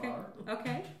so far.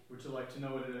 Okay. Would you like to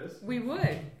know what it is? We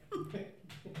would.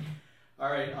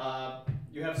 All right.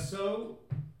 You have so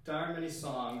darn many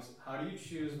songs. How do you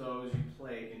choose those you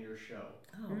play in your show?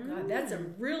 Oh, God, that's a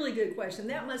really good question.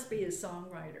 That must be a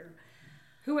songwriter.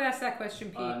 Who asked that question,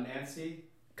 Pete? Nancy.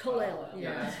 Kalila.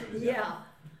 That's what it is. Yeah.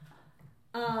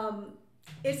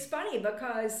 It's funny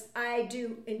because I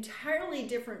do entirely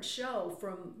different show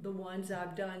from the ones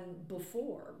I've done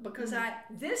before because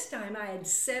this time I had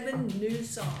 7 new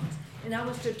songs and I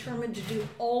was determined to do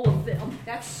all of them.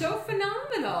 That's so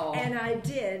phenomenal. And I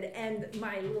did, and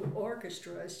my little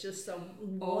orchestra is just so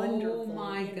wonderful. Oh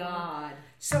my God.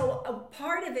 So a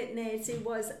part of it, Nancy,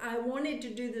 was I wanted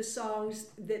to do the songs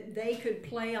that they could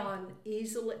play on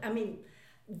easily. I mean,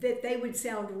 that they would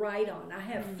sound right on. I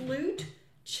have flute,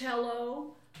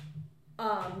 cello,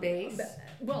 bass.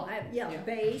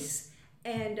 Bass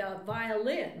and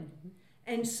violin.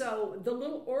 And so the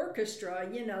little orchestra,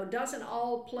 doesn't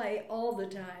all play all the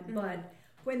time, but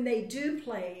when they do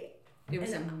play, it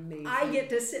was amazing. I get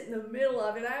to sit in the middle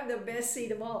of it. I have the best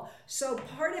seat of all. So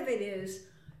part of it is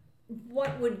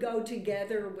what would go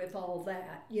together with all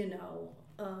that,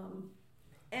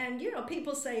 And,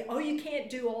 people say, oh, you can't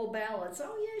do all ballads.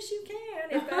 Oh, yes, you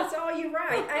can, if that's all you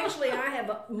write. Actually, I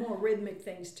have more rhythmic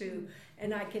things, too,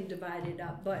 and I can divide it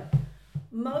up. But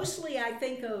mostly I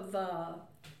think of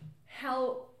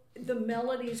how the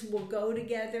melodies will go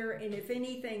together, and if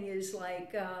anything is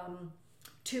like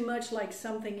too much like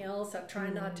something else, I try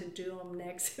not to do them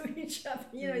next to each other.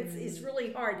 It's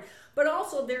really hard. But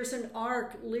also there's an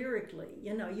arc lyrically.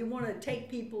 You want to take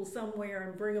people somewhere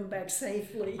and bring them back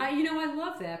safely. I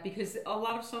love that because a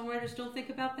lot of songwriters don't think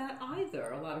about that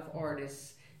either. A lot of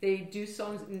artists, they do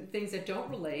songs and things that don't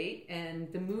relate,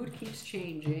 and the mood keeps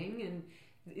changing,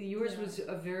 Yours was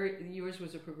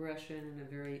a progression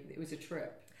and it was a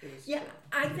trip.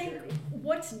 I think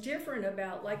what's different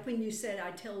about, like when you said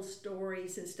I tell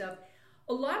stories and stuff,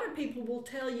 a lot of people will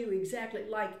tell you exactly,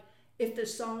 like if the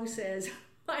song says,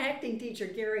 my acting teacher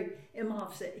Gary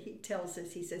Imhoff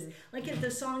says, like if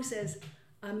the song says,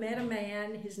 I met a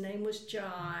man, his name was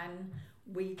John,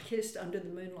 we kissed under the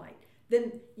moonlight.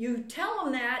 Then you tell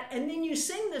them that, and then you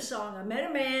sing the song. I met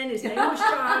a man, his name was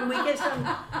John. We kissed him.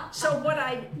 So what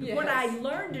I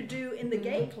learned to do in the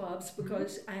gay clubs,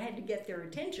 because I had to get their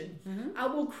attention, I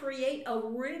will create a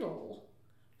riddle,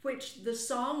 which the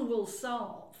song will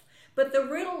solve. But the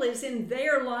riddle is in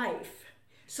their life,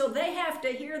 so they have to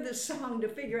hear the song to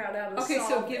figure out how to solve it. Okay,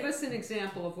 so give us an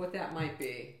example of what that might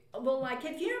be. Well, like,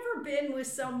 have you ever been with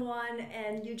someone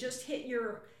and you just hit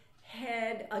your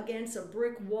head against a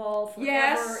brick wall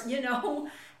forever,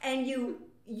 and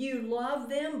you love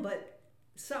them, but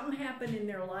something happened in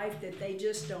their life that they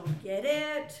just don't get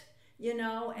it,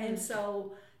 and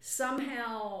so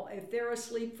somehow if they're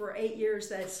asleep for 8 years,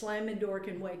 that slamming door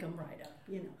can wake them right up,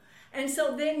 And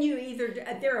so then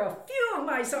there are a few of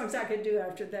my songs I could do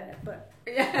after that, but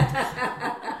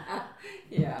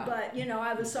yeah. But I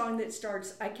have a song that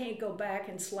starts, I can't go back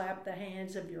and slap the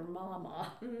hands of your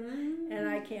mama, and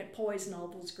I can't poison all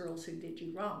those girls who did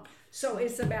you wrong. So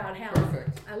it's about how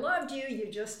I loved you, you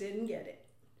just didn't get it.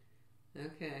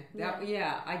 Okay.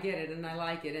 I get it, and I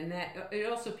like it, and that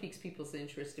it also piques people's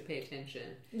interest to pay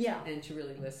attention. Yeah. And to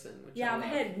really listen. I've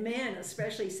had men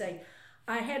especially say,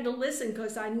 I had to listen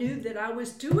because I knew that I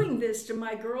was doing this to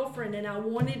my girlfriend and I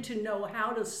wanted to know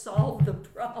how to solve the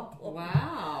problem.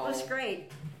 Wow. It was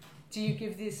great. Do you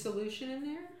give the solution in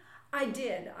there? I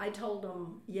did. I told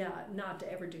them, not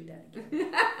to ever do that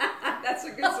again. That's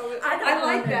a good solution. I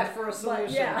like that for a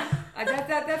solution.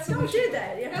 That solution. Don't do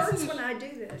that. It hurts when I do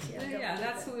this.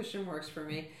 That solution works for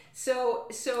me. So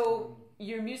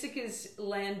your music is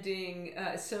landing,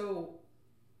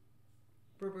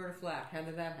 Roberta Flack, how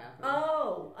did that happen?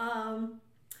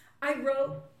 I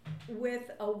wrote with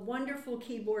a wonderful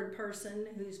keyboard person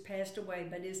who's passed away,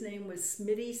 but his name was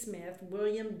Smitty Smith,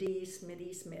 William D.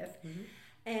 Smitty Smith.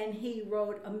 And he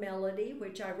wrote a melody,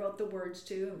 which I wrote the words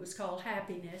to. It was called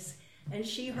Happiness. And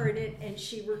she heard it, and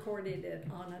she recorded it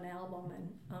on an album,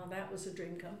 and that was a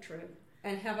dream come true.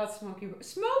 And how about Smokey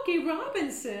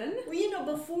Robinson? Well,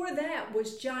 before that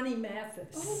was Johnny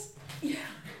Mathis. Oh, yeah.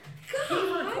 He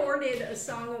recorded a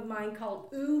song of mine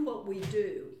called Ooh, What We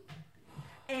Do.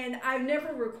 And I've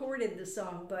never recorded the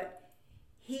song, but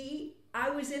I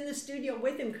was in the studio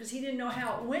with him because he didn't know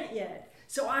how it went yet.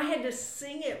 So I had to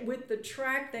sing it with the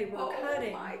track they were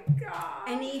cutting. Oh my God.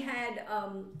 And he had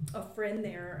a friend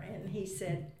there, and he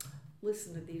said,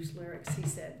 listen to these lyrics. He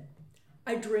said,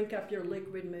 I drink up your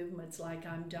liquid movements like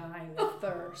I'm dying of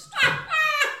thirst.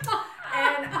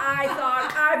 And I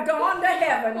thought, I've gone to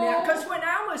heaven now. Because when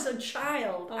I was a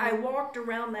child, I walked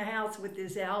around the house with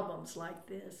his albums like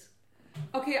this.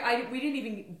 Okay, we didn't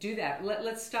even do that.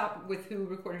 Let's stop with who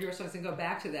recorded your songs and go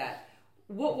back to that.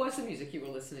 What was the music you were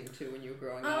listening to when you were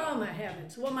growing up? Oh, my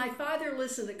heavens. Well, my father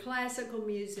listened to classical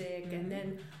music, and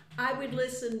then I would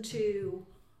listen to...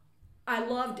 I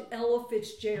loved Ella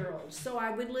Fitzgerald, so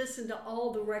I would listen to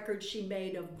all the records she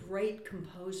made of great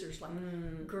composers like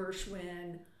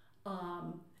Gershwin,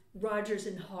 Rodgers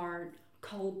and Hart,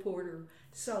 Cole Porter.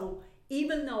 So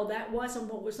even though that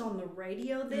wasn't what was on the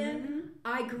radio then,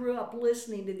 I grew up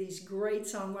listening to these great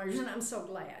songwriters, and I'm so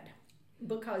glad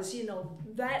because,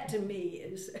 that to me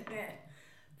is,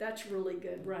 that's really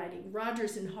good writing.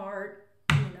 Rodgers and Hart,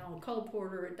 Cole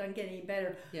Porter, it doesn't get any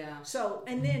better. Yeah. So,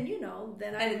 and then,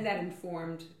 And that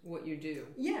informed what you do.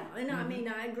 Yeah, and I mean,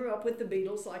 I grew up with the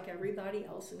Beatles like everybody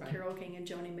else, and Carole King and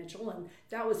Joni Mitchell, and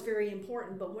that was very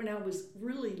important. But when I was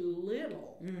really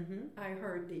little, I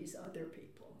heard these other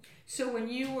people. So when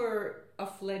you were a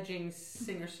fledgling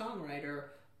singer-songwriter,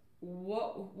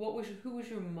 who was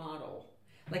your model?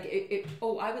 Like,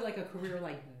 I would like a career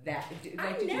like that.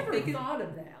 I never thought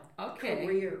of that. Okay.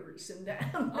 Careers and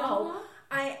that. No.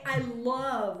 I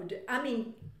loved,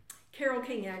 Carole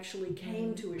King actually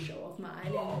came to a show of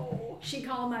mine, and she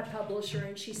called my publisher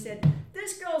and she said,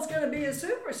 this girl's going to be a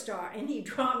superstar, and he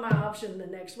dropped my option the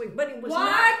next week. But it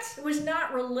was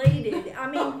not related.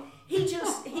 He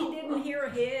didn't hear a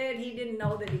hit. He didn't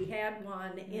know that he had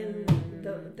one in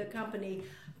the company.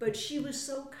 But she was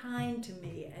so kind to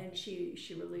me, and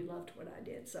she really loved what I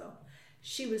did. So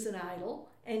she was an idol,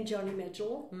 and Joni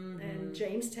Mitchell, and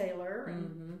James Taylor,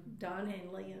 and Don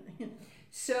Henley.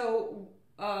 So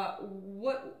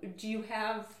what do you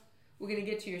have? We're going to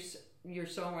get to your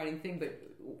songwriting thing,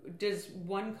 but does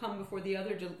one come before the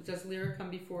other? Does lyric come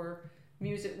before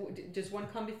music? Does one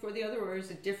come before the other, or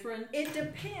is it different? It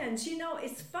depends. You know,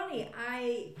 it's funny.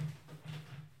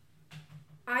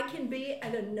 I can be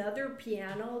at another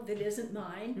piano that isn't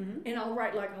mine, and I'll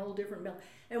write like a whole different melody.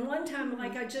 And one time,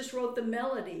 like I just wrote the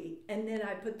melody, and then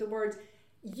I put the words.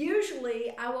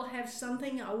 Usually, I will have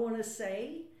something I want to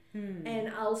say, and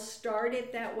I'll start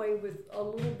it that way with a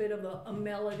little bit of a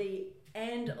melody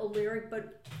and a lyric,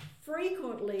 but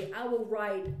frequently I will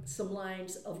write some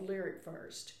lines of lyric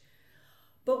first.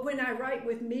 But when I write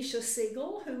with Misha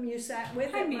Siegel, whom you sat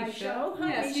with at my show.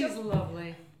 Yes, she's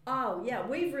lovely. Oh, yeah,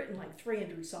 we've written like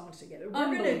 300 songs together.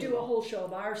 We're going to do a whole show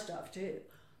of our stuff, too.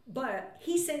 But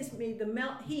he sends me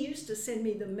he used to send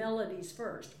me the melodies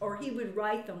first, or he would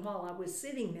write them while I was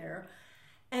sitting there,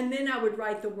 and then I would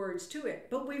write the words to it.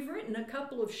 But we've written a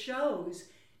couple of shows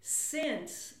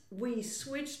since we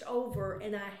switched over,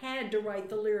 and I had to write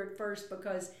the lyric first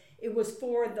because it was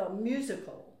for the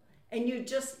musical. And you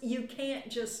can't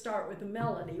just start with a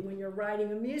melody when you're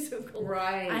writing a musical.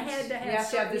 Right. I had to have, you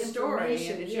have to have the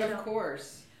story, of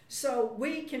course. So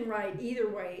we can write either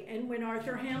way. And when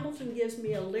Arthur Hamilton gives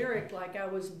me a lyric, like I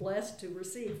was blessed to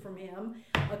receive from him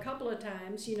a couple of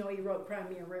times, you know, he wrote Cry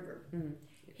Me a River.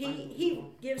 He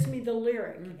gives me the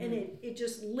lyric, and it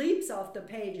just leaps off the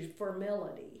page for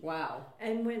melody. Wow.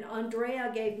 And when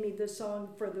Andrea gave me the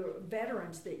song for the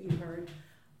veterans that you heard,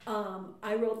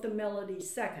 I wrote the melody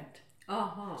second.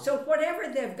 So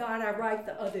whatever they've got, I write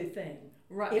the other thing.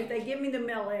 Right. If they give me the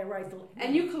melody, I write the.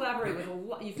 And you collaborate with a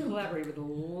lot. You've collaborated with a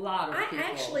lot of people. I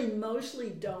actually mostly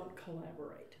don't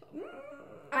collaborate.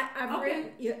 I've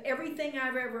written everything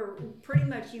I've ever pretty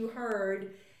much you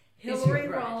heard. Hillary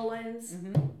Rollins.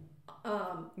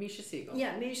 Misha Siegel.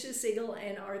 Yeah, Misha Siegel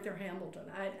and Arthur Hamilton.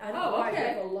 I don't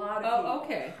write with a lot of people.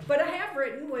 Okay. But I have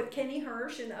written with Kenny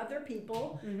Hirsch and other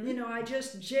people. You know, I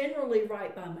just generally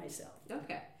write by myself.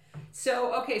 Okay.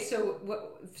 So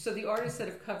the artists that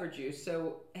have covered you.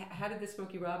 So how did the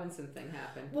Smokey Robinson thing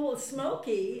happen? Well,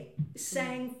 Smokey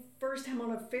sang First Time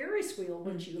on a Ferris Wheel,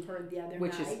 which you heard the other night.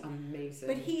 Which is amazing.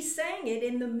 But he sang it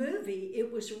in the movie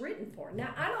it was written for.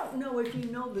 Now, I don't know if you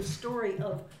know the story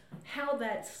of how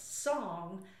that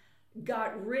song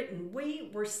got written. We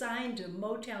were signed to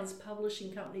Motown's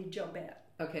publishing company, Jobette.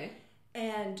 Okay.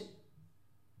 And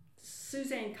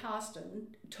Suzanne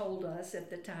Costin told us at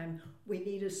the time, we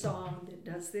need a song that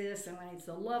does this, and it's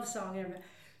a love song.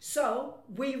 So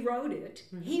we wrote it.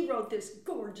 He wrote this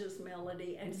gorgeous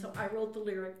melody, and so I wrote the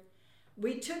lyric.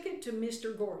 We took it to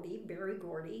Mr. Gordy, Barry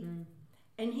Gordy,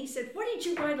 and he said, what did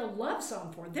you write a love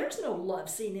song for? There's no love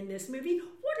scene in this movie.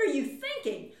 What are you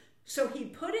thinking? So he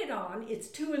put it on. It's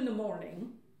 2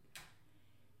 a.m.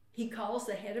 He calls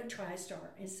the head of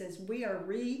TriStar and says, we are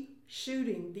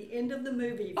reshooting the end of the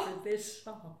movie for this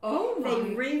song.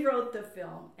 They rewrote the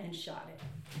film and shot it.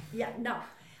 Yeah, no.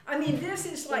 I mean, this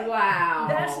is like, wow.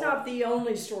 That's not the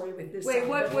only story with this song. Wait,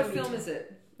 what film is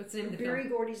it? What's the name of the film? Barry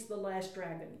Gordy's The Last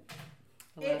Dragon.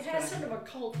 It has sort of a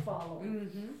cult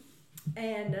following.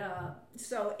 And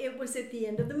so it was at the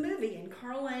end of the movie, and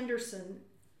Carl Anderson,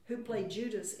 who played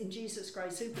Judas in Jesus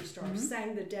Christ Superstar,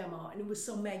 sang the demo, and it was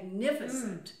so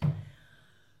magnificent.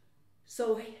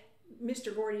 So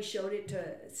Mr. Gordy showed it to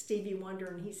Stevie Wonder,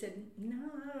 and he said, no,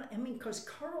 I mean, because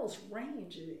Carl's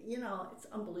range, you know, it's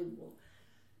unbelievable.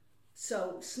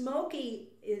 So Smokey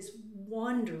is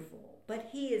wonderful, but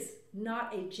he is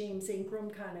not a James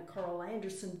Ingram kind of Carl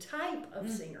Anderson type of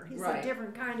singer. He's a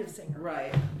different kind of singer.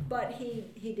 Right. But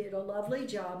he did a lovely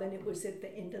job, and it was at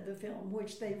the end of the film,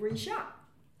 which they reshot.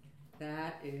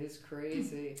 That is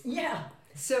crazy. Yeah.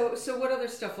 So what other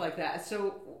stuff like that?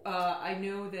 So I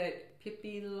know that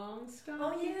Pippi Longstocking.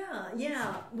 Oh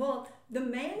yeah. Well, the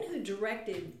man who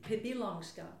directed Pippi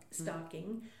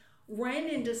Longstocking ran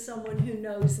into someone who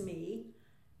knows me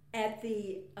at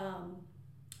the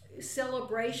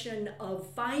celebration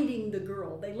of finding the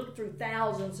girl. They looked through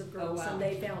thousands of girls and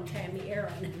they found Tammy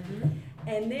Aaron.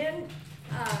 And then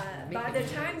by the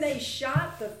time they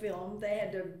shot the film, they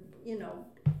had to, you know,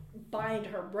 bind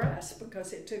her breasts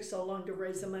because it took so long to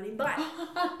raise the money. But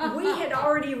we had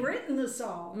already written the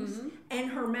songs and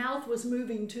her mouth was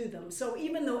moving to them. So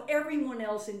even though everyone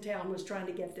else in town was trying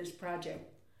to get this project,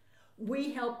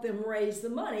 we helped them raise the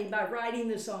money by writing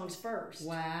the songs first.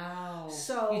 Wow.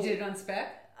 So you did it on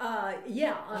spec?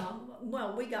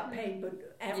 Well, we got paid,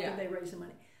 but after they raised the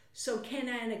money. So Ken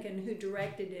Anakin, who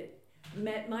directed it,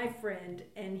 met my friend,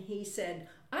 and he said,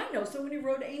 I know someone who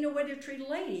wrote Ain't No Way to Treat a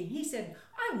Lady. He said,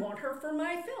 I want her for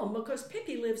my film because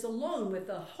Pippi lives alone with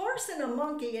a horse and a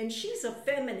monkey, and she's a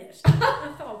feminist.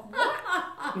 I thought,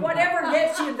 what? Whatever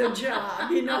gets you the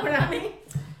job, you know what I mean?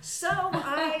 So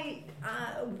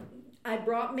I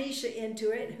brought Misha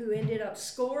into it, who ended up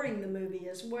scoring the movie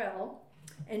as well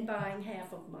and buying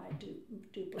half of my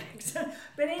duplex.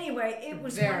 But anyway, it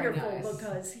was Very wonderful nice.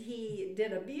 because he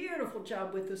did a beautiful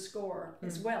job with the score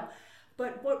as well.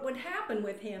 But what would happen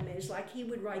with him is, like, he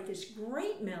would write this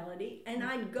great melody, and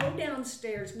I'd go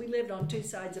downstairs. We lived on two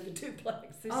sides of a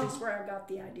duplex. This is where I got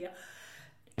the idea.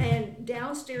 And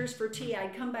downstairs for tea,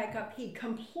 I'd come back up. He'd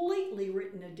completely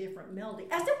written a different melody.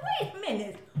 I said, wait a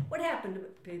minute. What happened to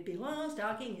Pippi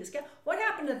Longstocking? What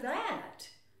happened to that?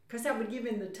 Because I would give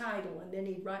him the title, and then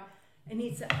he'd write. And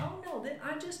he'd say, oh, no,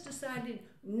 I just decided,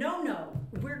 no,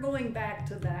 we're going back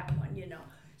to that one, you know.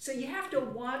 So you have to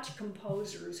watch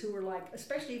composers who are like,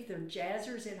 especially if they're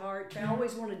jazzers at heart, they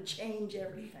always want to change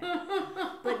everything.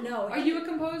 But no. Are you a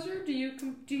composer? Do you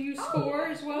score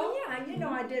as well? Well, yeah, you know,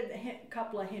 I did a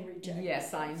couple of Henry Jackman.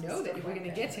 Yes, I know that. We're going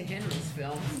to get to Henry's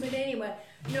films. But anyway,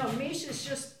 no,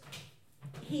 Misha's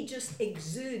he just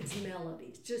exudes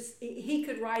melodies. He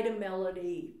could write a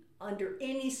melody under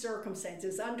any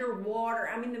circumstances, underwater.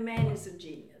 I mean, the man is a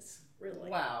genius,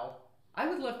 really. Wow. I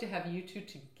would love to have you two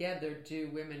together do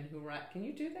Women Who Write. Can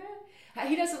you do that?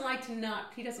 He doesn't like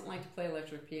to play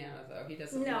electric piano, though. He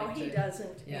doesn't. No, like he to,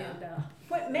 doesn't. Yeah.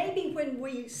 And maybe when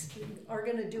we are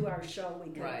going to do our show,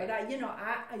 we could. Right.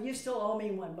 But you still owe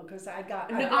me one because I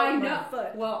broke I know. my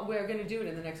foot. Well, we're going to do it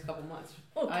in the next couple months.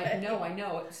 Okay. I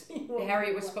know.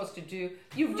 Harriet was supposed to do.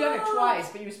 You've done it twice,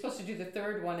 but you were supposed to do the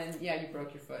third one, and yeah, you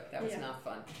broke your foot. That was not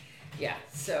fun. Yeah.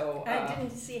 So I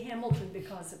didn't see Hamilton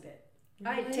because of it.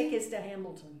 I had tickets to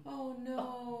Hamilton. Oh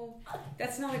no,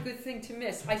 that's not a good thing to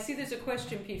miss. I see there's a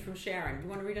question, Pete, from Sharon. You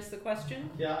want to read us the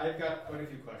question? Yeah, I've got quite a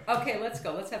few questions. Okay, let's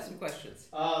go. Let's have some questions.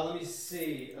 Let me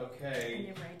see.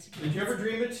 Okay. Did you ever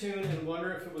dream a tune and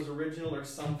wonder if it was original or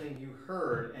something you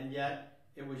heard, and yet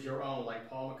it was your own, like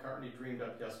Paul McCartney dreamed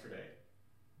up yesterday?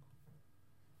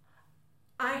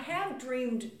 I have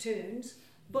dreamed tunes,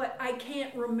 but I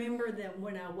can't remember them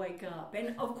when I wake up.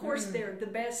 And of course, they're the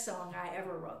best song I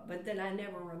ever wrote, but then I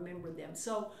never remember them.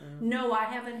 So, no, I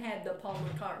haven't had the Paul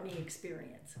McCartney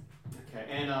experience. Okay,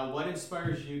 and what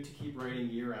inspires you to keep writing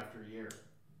year after year?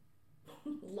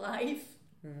 Life.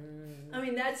 I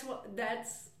mean,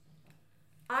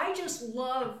 I just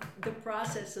love the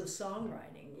process of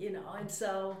songwriting, you know, and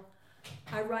so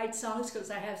I write songs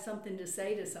because I have something to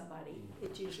say to somebody.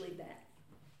 It's usually that.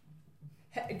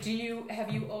 Have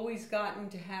you always gotten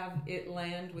to have it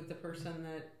land with the person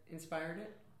that inspired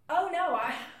it? Oh no,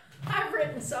 I've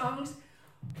written songs.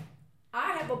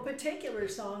 I have a particular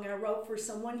song I wrote for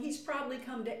someone. He's probably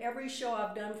come to every show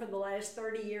I've done for the last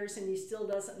 30 years and he still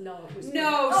doesn't know it was me.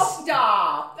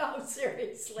 Stop! No,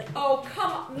 seriously. Oh,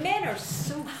 come on. Men are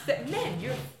so thick. Men,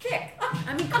 you're thick.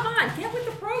 I mean, come on, get with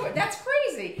the program. That's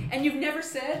crazy. And you've never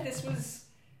said this was...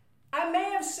 I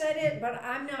may have said it, but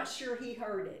I'm not sure he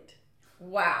heard it.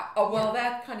 Wow. Oh, well,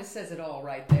 that kind of says it all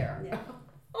right there. Yeah.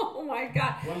 Oh, my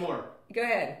God. One more. Go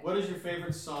ahead. What is your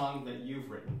favorite song that you've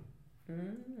written?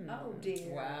 Oh,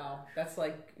 dear. Wow. That's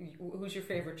like, who's your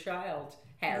favorite child?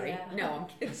 Harry. Yeah. No, I'm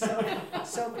kidding.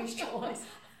 Sophie's Choice.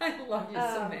 I love you,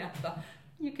 Samantha.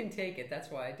 You can take it. That's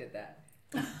why I did that.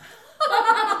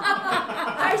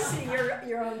 I see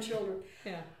your own children.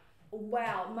 Yeah.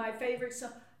 Wow, my favorite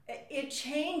song. It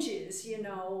changes, you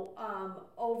know,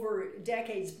 over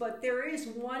decades, but there is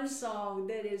one song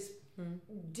that is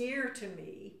dear to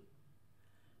me,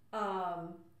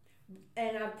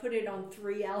 and I put it on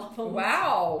 3 albums.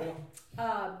 Wow!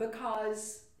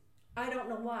 Because I don't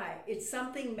know why. It's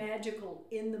something magical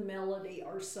in the melody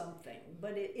or something,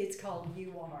 but it's called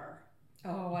You Are.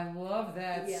 Oh, I love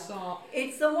that song.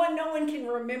 It's the one no one can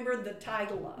remember the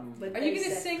title of. But are you going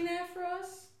to sing that for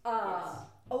us? Yes.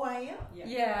 Oh, I am?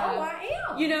 Yeah. Oh, I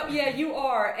am. You know, yeah, you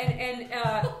are. And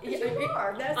you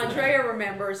are. That's Andrea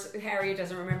remembers. Harriet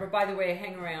doesn't remember. By the way,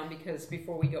 hang around because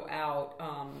before we go out,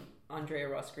 Andrea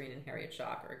Ross Green and Harriet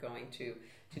Schock are going to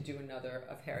do another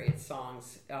of Harriet's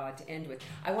songs to end with.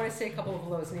 I want to say a couple of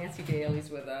hellos. Nancy Daly's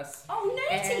with us. Oh,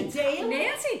 Nancy Daly?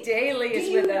 Nancy Daly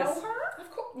is with us. Do you know her? Of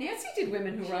course. Nancy did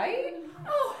Women Who Write.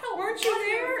 Oh, how weren't you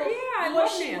there? wonderful. Yeah, I love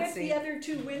Was she Nancy. with the other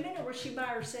 2 women, or was she by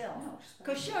herself?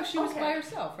 No, she was by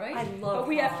herself, right? I love But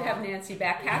we her. have to have Nancy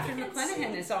back. Catherine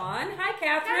McClenahan is on. Hi,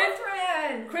 Catherine.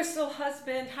 Catherine! Crystal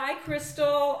husband. Hi,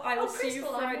 Crystal. I will see you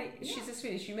Crystal, Friday. yeah. She's a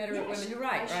Swedish. You met her at Yes, Women Who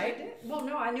Write, I right? Sure did. Well,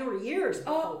 no, I knew her years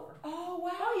before. Oh,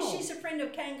 wow. Oh, she's a friend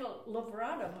of Kanga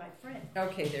Loverado, my friend.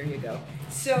 Okay, there you go.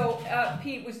 So,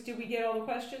 Pete, did we get all the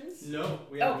questions? No,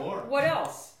 we have more. What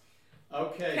else?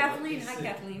 Okay. Kathleen. Hi,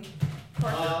 Kathleen.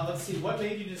 Let's see. What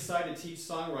made you decide to teach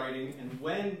songwriting, and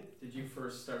when did you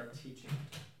first start teaching?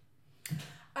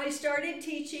 I started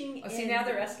teaching See, now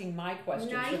they're asking my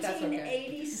questions, but that's okay.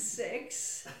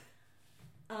 1986.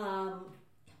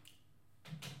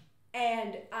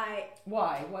 And I...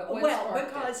 Why? What well,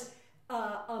 because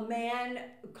a man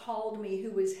called me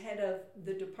who was head of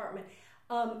the department.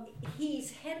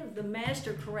 He's head of the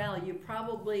Master Chorale. You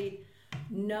probably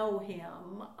know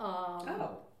him.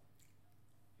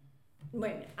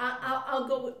 Wait a minute. I'll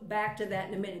go back to that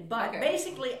in a minute. But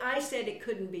basically, I said it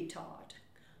couldn't be taught.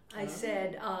 I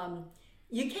said,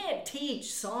 you can't teach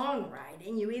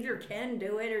songwriting. You either can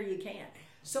do it or you can't.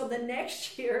 So the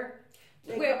next year...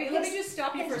 Let me just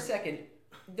stop you for a second.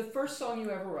 The first song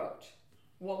you ever wrote.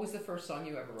 What was the first song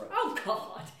you ever wrote? Oh,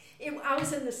 God. I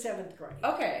was in the 7th grade.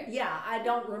 Okay. Yeah, I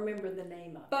don't remember the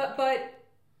name of it. But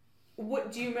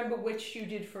what do you remember which you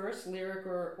did first, lyric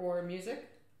or music?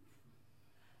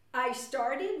 I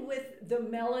started with the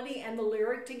melody and the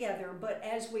lyric together, but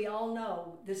as we all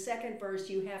know, the second verse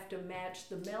you have to match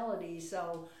the melody,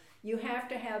 so you have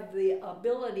to have the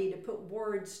ability to put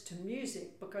words to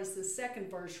music because the second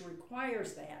verse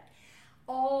requires that.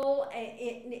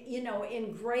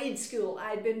 In grade school,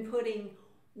 I'd been putting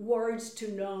words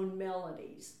to known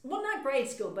melodies. Well, not grade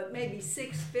school, but maybe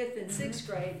 6th, 5th, and 6th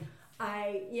grade.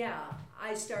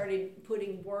 I started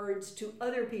putting words to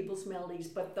other people's melodies,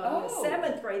 but the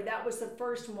 7th grade, that was the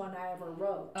first one I ever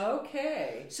wrote.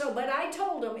 Okay. So, but I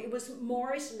told him, it was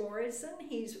Morris Lauritsen.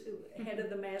 He's head of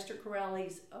the Master Chorale.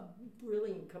 He's a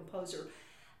brilliant composer.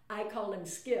 I called him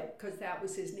Skip because that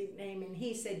was his nickname, and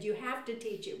he said, you have to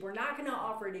teach it. We're not going to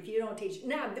offer it if you don't teach it.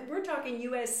 Now, we're talking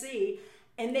USC,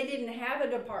 and they didn't have a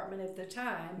department at the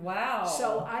time. Wow.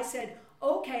 So I said,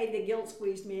 okay, the guilt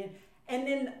squeezed me in. And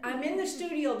then I'm in the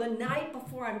studio the night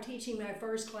before I'm teaching my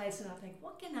first class, and I think,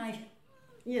 what can I,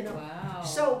 Wow.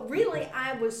 So really,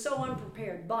 I was so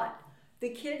unprepared, but the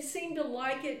kids seemed to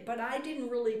like it, but I didn't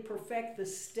really perfect the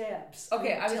steps.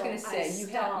 Okay, I was going to say, you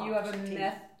have a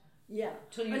method. Yeah,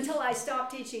 until I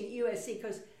stopped teaching at USC,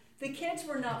 because the kids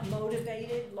were not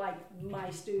motivated like my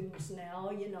students now.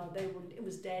 It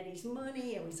was daddy's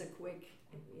money. It was a quick,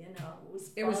 it was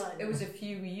fun. It was a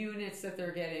few units that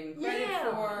they're getting credit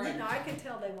for. I could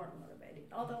tell they weren't motivated,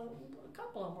 although a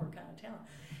couple of them were kind of talented.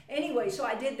 Anyway, so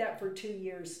I did that for 2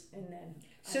 years, and then.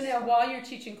 So now, while you're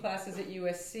teaching classes at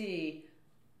USC,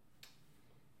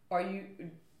 are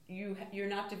you're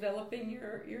not developing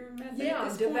your method? Yeah,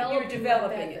 at this you're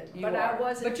developing it. But I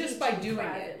wasn't. But just by doing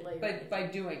it. But by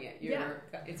doing it,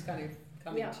 it's kind of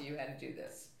coming to you how to do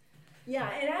this. Yeah,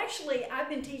 and actually, I've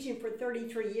been teaching for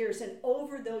 33 years, and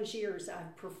over those years,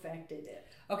 I've perfected it.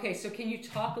 Okay, so can you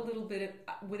talk a little bit,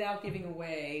 without giving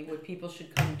away, what people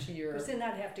should come to your... Because then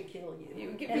I'd have to kill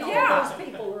you. And all those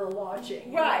people are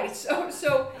watching. Right,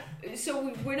 so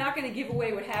we're not going to give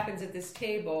away what happens at this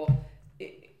table.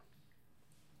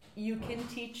 You can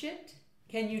teach it?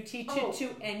 Can you teach it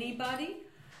to anybody?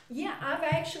 Yeah, I've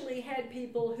actually had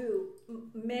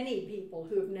many people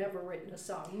who have never written a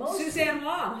song. Suzanne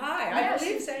Wong, hi. I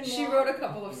believe she wrote a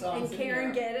couple of songs. And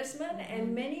Karen Gedesman,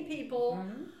 and many people,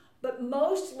 but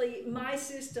mostly my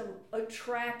system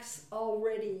attracts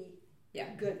already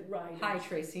good writers. Hi,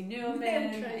 Tracy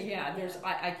Newman.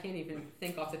 I can't even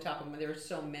think off the top of them. There are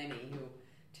so many who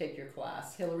take your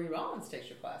class. Hillary Rollins takes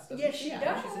your class, doesn't she? Yes, she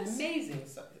does. She's an amazing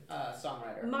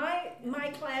songwriter. My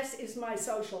class is my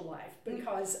social life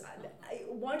because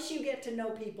once you get to know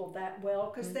people that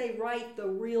well, because they write the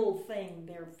real thing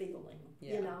they're feeling,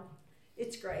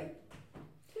 it's great.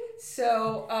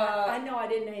 So I know I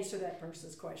didn't answer that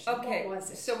person's question. Okay, what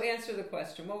was it? So answer the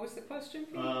question. What was the question?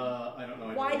 I don't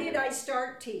know. Why did I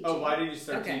start teaching? Oh, why did you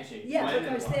start teaching? Yeah,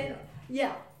 because then,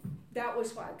 that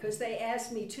was why. Because they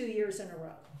asked me 2 years in a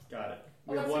row. Got it.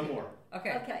 We have one more.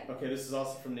 Okay. Okay, this is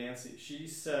also from Nancy. She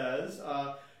says,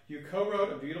 you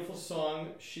co-wrote a beautiful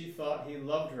song, She Thought He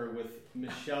Loved Her, with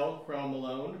Michelle Crell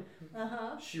Malone.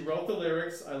 She wrote the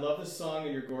lyrics, I love this song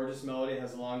and your gorgeous melody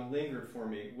has long lingered for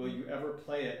me. Will you ever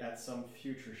play it at some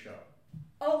future show?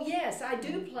 Oh, yes, I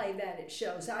do play that at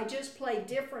shows. I just play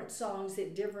different songs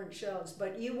at different shows,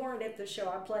 but you weren't at the show.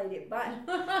 I played it, but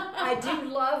I do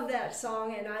love that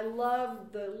song, and I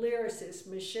love the lyricist,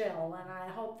 Michelle, and I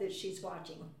hope that she's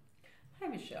watching. Hi,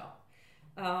 Michelle.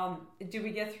 Do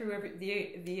we get through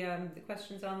the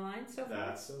questions online so far?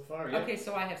 That's so far, yeah. Okay,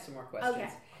 so I have some more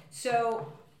questions.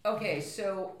 Okay.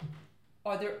 So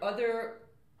are there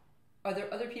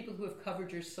other people who have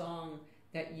covered your song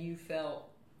that you felt...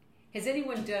 Has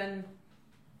anyone done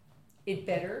it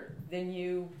better than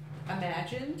you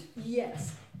imagined?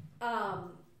 Yes.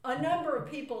 A number of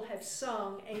people have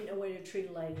sung Ain't No Way to Treat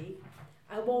a Lady.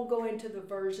 I won't go into the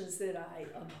versions that I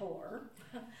abhor.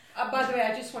 By the way,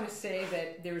 I just want to say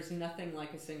that there is nothing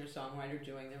like a singer-songwriter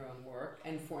doing their own work,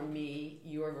 and for me,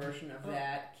 your version of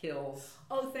that kills.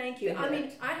 Oh, thank you. I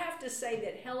mean, I have to say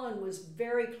that Helen was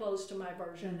very close to my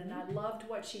version, and I loved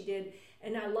what she did,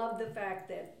 and I loved the fact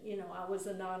that, you know, I was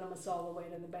anonymous all the way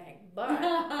to the bank. But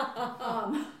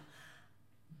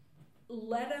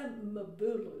Letta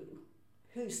Mbulu,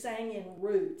 who sang in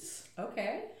Roots.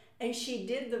 Okay. And she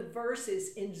did the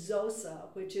verses in Xhosa,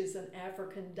 which is an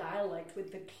African dialect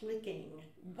with the clicking.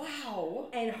 Wow.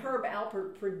 And Herb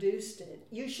Alpert produced it.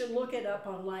 You should look it up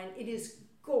online. It is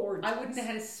gorgeous. I wouldn't know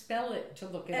how to spell it to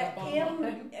look it up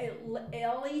online.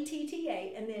 Letta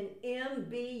and then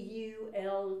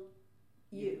Mbulu.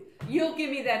 You'll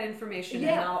give me that information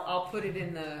and I'll put it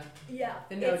in the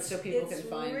notes so people can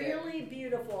find it. It's really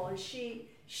beautiful. And she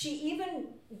even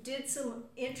did some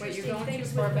interesting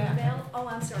things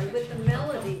with with the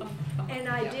melody, and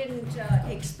I didn't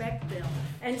expect them.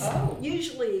 And so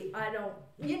usually I don't,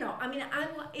 you know, I mean,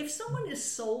 if someone is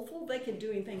soulful, they can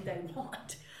do anything they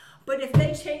want. But if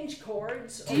they change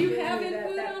chords, do you have input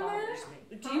on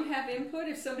that? Do you have input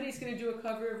if somebody's going to do a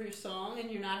cover of your song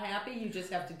and you're not happy? You just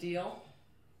have to deal.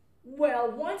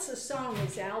 Well, once a song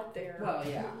is out there,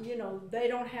 yeah. You know, they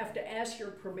don't have to ask your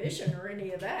permission or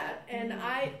any of that. And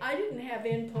I didn't have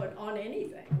input on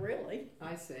anything, really.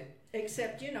 I see.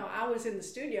 Except, you know, I was in the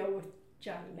studio with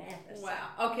Johnny Mathis.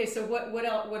 Wow. Okay, so what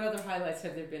other highlights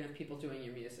have there been of people doing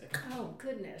your music? Oh,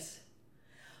 goodness.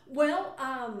 Well,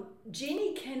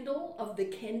 Jeannie Kendall of the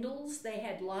Kendalls, they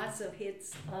had lots of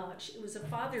hits. It was a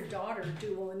father-daughter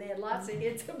duo, and they had lots of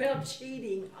hits about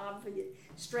cheating,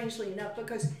 strangely enough,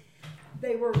 because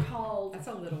they were called... That's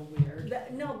a little weird.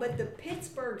 But the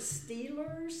Pittsburgh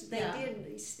Steelers, they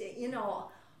did, you know,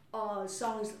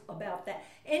 songs about that.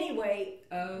 Anyway,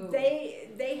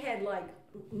 they had like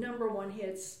 #1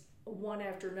 hits one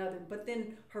after another, but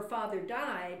then her father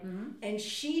died, and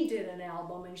she did an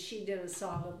album, and she did a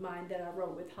song of mine that I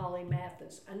wrote with Holly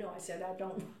Mathis. I know I said I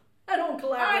don't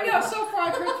collaborate. I know, so far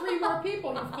I've heard 3 more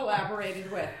people you've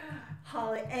collaborated with.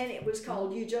 Holly, and it was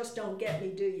called You Just Don't Get Me,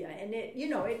 Do Ya? And it, you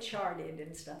know, it charted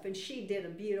and stuff, and she did a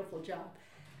beautiful job.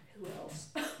 Who else?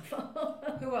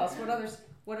 Who else?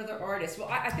 What other artists? Well,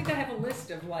 I think I have a list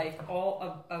of like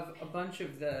all of a bunch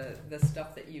of the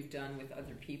stuff that you've done with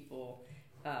other people.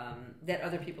 That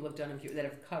other people have done of you that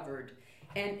have covered.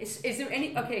 And is there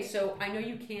any? Okay, so I know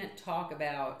you can't talk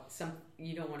about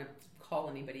you don't want to call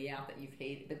anybody out that you've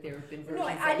hated, but there have been versions. No,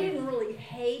 I didn't really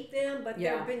hate them, but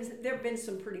there have been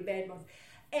some pretty bad ones.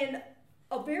 And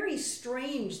a very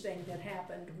strange thing that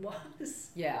happened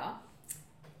was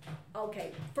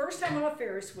okay, first time on a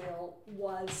Ferris wheel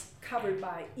was covered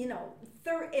by, you know,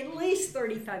 at least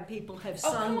 35 people have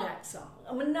sung that song.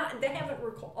 I mean, they haven't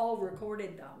all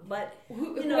recorded them, but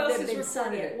you know, they've been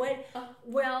sung it.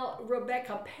 Well,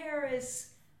 Rebecca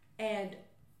Paris and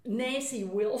Nancy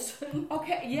Wilson.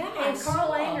 Okay, yeah. And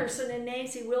Carl Anderson and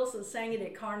Nancy Wilson sang it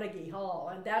at Carnegie Hall,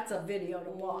 and that's a video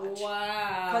to watch.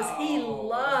 Wow. Because he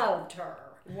loved her.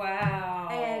 Wow.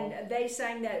 And they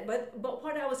sang that. But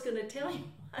what I was going to tell you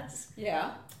was...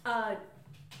 Yeah.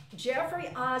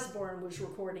 Jeffrey Osborne was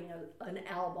recording an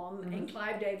album, and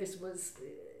Clive Davis was...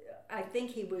 I think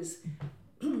he was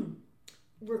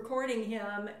recording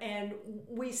him, and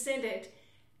we sent it.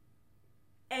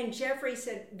 And Jeffrey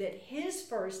said that his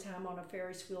first time on a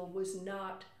Ferris wheel was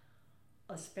not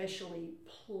especially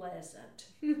pleasant.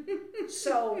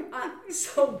 So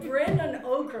Brendan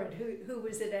Okren, who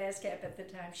was at ASCAP at the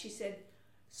time, she said,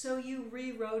 "So you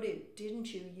rewrote it,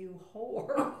 didn't you, you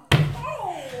whore?"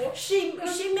 Oh. She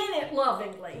meant it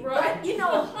lovingly. Right. But, you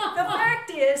know, the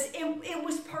fact is, it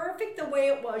was perfect the way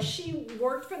it was. She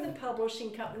worked for the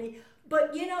publishing company.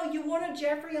 But, you know, you want a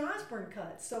Jeffrey Osborne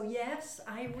cut. So, yes,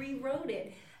 I rewrote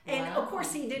it. And, of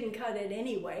course, he didn't cut it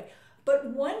anyway. But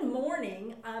one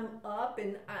morning, I'm up,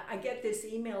 and I get this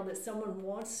email that someone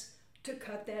wants to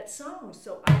cut that song.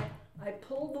 So I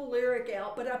pulled the lyric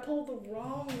out, but I pulled the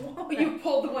wrong one. You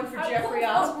pulled the one for Jeffrey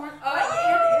Osborne?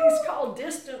 It was called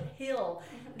Distant Hill.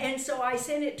 And so I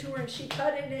sent it to her, and she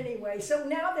cut it anyway. So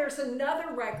now there's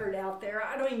another record out there.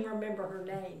 I don't even remember her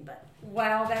name, but...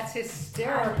 Wow, that's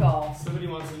hysterical. Somebody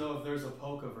wants to know if there's a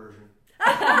polka version.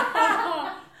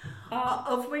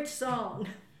 Of which song?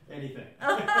 Anything.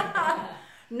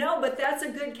 No, but that's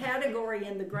a good category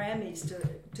in the Grammys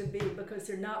to be, because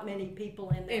there are not many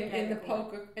people in that in the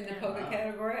polka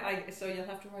category. So you'll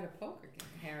have to write a polka,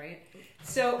 Harriet.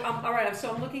 So all right.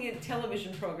 So I'm looking at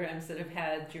television programs that have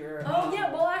had your. Oh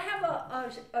yeah, well I have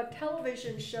a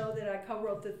television show that I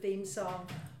co-wrote the theme song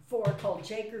for called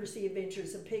Jakers: The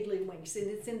Adventures of Piggly-Winks, and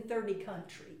it's in 30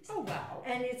 countries. Oh wow!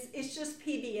 And it's just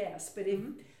PBS, but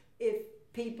if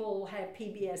people have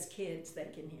PBS kids, they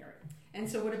can hear it. And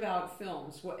so, what about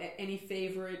films? Any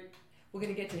favorite? We're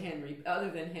going to get to Henry. Other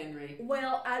than Henry,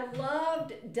 well, I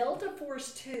loved Delta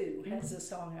Force 2 has a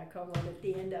song I co-wrote at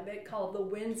the end of it called "The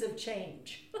Winds of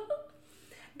Change."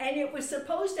 And it was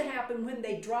supposed to happen when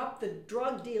they dropped the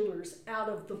drug dealers out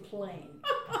of the plane.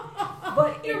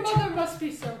 But your mother must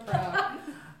be so proud.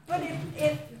 But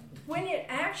when it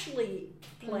actually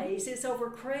plays, it's over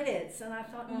credits, and I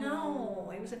thought,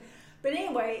 no, it was. But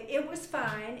anyway, it was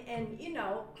fine, and you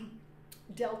know,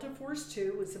 Delta Force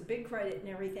 2 was a big credit and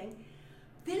everything.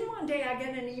 Then one day I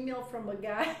got an email from a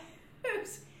guy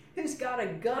who's got a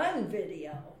gun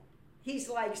video. He's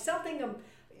like something.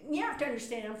 You have to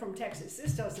understand, I'm from Texas.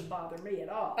 This doesn't bother me at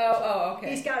all. Oh, okay.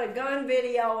 He's got a gun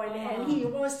video, and he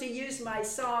wants to use my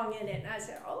song in it. And I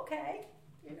said, okay,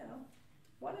 you know,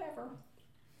 whatever.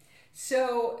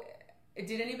 So,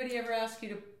 did anybody ever ask you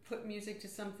to put music to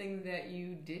something that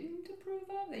you didn't approve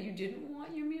of, that you didn't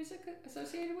want your music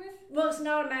associated with? Well, it's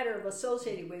not a matter of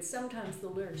associated with. Sometimes the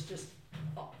lyrics just,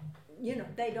 you know,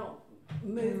 they don't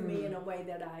move me in a way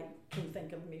that I can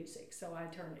think of music, so I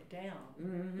turn it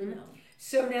down. You know.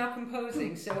 So now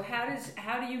composing. So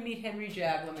how do you meet Henry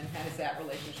Jaglom, and how does that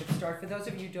relationship start? For those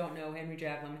of you who don't know, Henry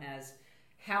Jaglom has,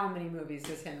 how many movies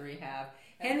does Henry have?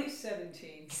 Henry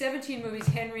 17. 17 movies.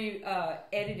 Henry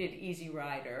edited Easy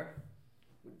Rider.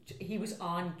 He was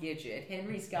on Gidget.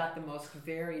 Henry's got the most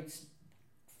varied,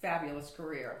 fabulous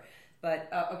career. But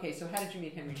okay, so how did you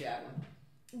meet Henry Jaglom?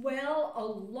 Well, a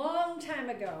long time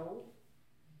ago,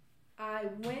 I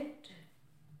went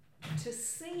to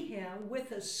see him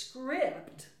with a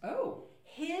script. Oh.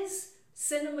 His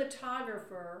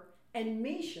cinematographer and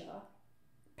Misha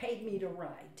paid me to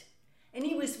write. And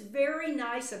he was very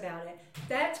nice about it.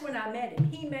 That's when I met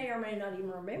him. He may or may not even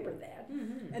remember that.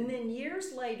 And then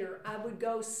years later, I would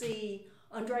go see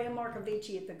Andrea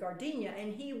Marcovici at the Gardenia,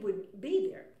 and he would be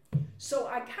there. So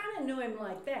I kind of knew him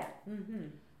like that.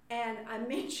 And I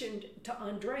mentioned to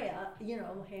Andrea, you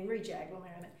know, Henry Jaglom.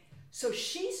 So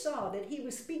she saw that he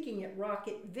was speaking at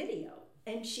Rocket Video.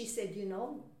 And she said, you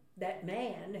know, that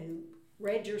man who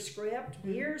read your script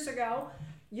years ago,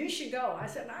 you should go. I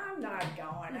said, I'm not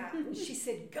going. And she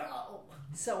said, go.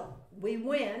 So we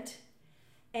went,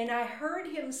 and I heard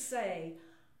him say,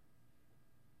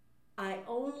 I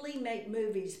only make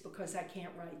movies because I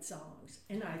can't write songs.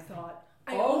 And I thought,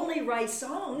 I only write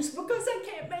songs because I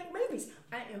can't make movies.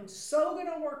 I am so going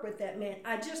to work with that man.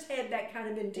 I just had that kind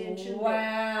of intention. Wow.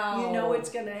 That, you know it's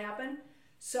going to happen.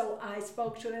 So I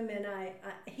spoke to him, and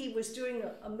he was doing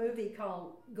a movie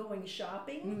called Going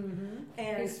Shopping.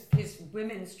 And his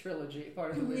women's trilogy,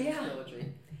 part of the women's trilogy.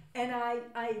 And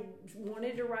I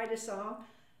wanted to write a song,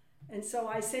 and so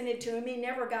I sent it to him. He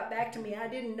never got back to me. I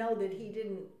didn't know that he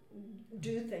didn't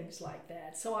do things like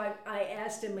that. So I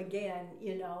asked him again,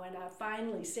 you know, and I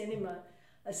finally sent him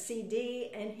a CD,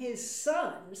 and his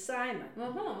son, Simon,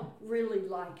 really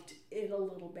liked it a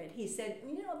little bit. He said,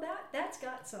 you know, that's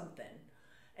got something.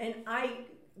 And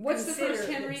what's the first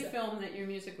Henry film that your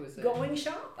music was in? Going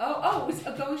Shopping. Oh, it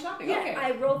was Going Shopping. Yeah, okay.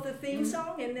 I wrote the theme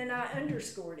song, and then I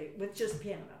underscored it with just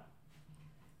piano.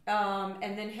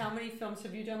 And then how many films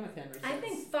have you done with Henry since? I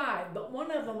think 5, but one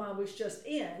of them I was just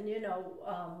in, you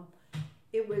know,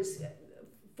 it was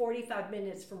 45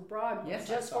 minutes from Broadway, yes,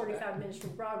 just 45 minutes from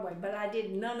Broadway, but I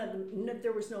did none of them,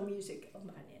 there was no music of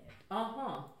mine in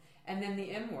it. And then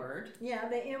the M Word. Yeah,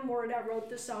 the M Word, I wrote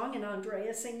the song, and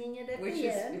Andrea singing it at the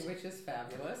end. Which is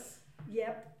fabulous.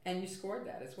 Yep. And you scored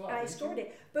that as well. I scored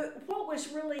it. But what was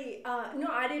really, no,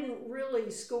 I didn't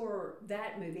really score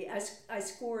that movie. I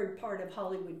scored part of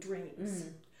Hollywood Dreams.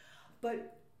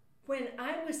 But when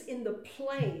I was in the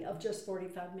play of Just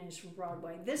 45 Minutes from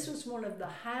Broadway, this was one of the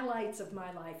highlights of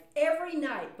my life. Every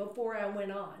night before I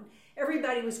went on,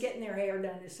 everybody was getting their hair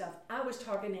done and stuff. I was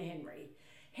talking to Henry.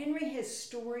 Henry has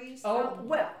stories.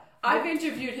 I've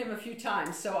interviewed him a few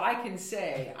times, so I can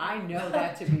say I know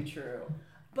that to be true.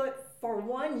 But for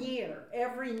 1 year,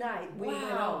 every night we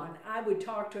went on, I would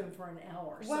talk to him for an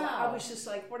hour. So I was just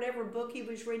like, whatever book he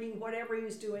was reading, whatever he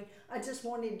was doing, I just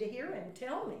wanted to hear him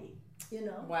tell me, you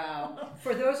know. Wow.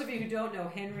 For those of you who don't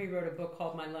know, Henry wrote a book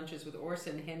called My Lunches with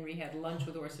Orson. Henry had lunch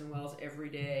with Orson Welles every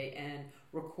day and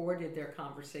recorded their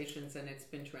conversations, and it's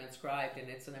been transcribed, and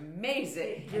it's an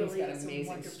amazing, and he's got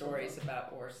amazing stories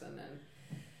about Orson.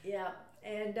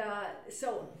 And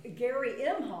so Gary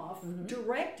Imhoff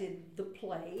directed the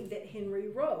play that Henry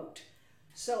wrote.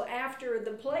 So after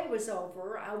the play was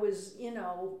over, I was,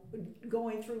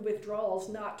 going through withdrawals,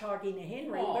 not talking to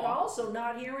Henry, but also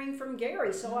not hearing from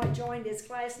Gary. So I joined his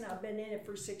class, and I've been in it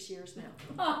for 6 years now.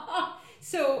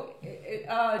 So,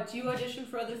 do you audition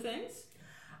for other things?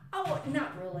 Oh,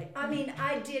 not really. I mean,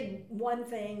 I did one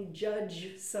thing,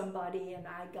 judge somebody, and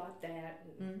I got that.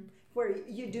 Where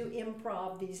you do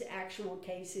improv, these actual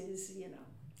cases,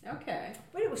 Okay.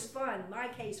 But it was fun. My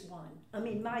case won. I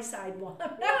mean, my side won.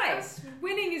 Nice.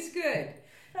 Winning is good.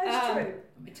 That's true.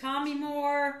 Tommy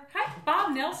Moore. Hi,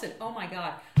 Bob Nelson. Oh my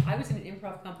God. I was in an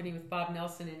improv company with Bob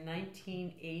Nelson in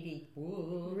 1980.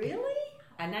 Ooh. Really?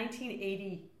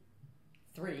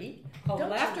 1983 called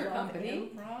Laughter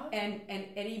Company. And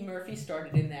Eddie Murphy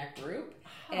started in that group.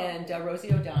 And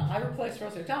Rosie O'Donnell. I replaced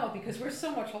Rosie O'Donnell because we're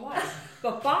so much alike.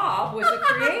 But Bob was the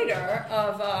creator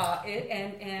of it,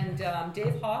 and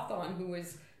Dave Hawthorne, who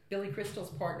was Billy Crystal's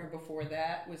partner before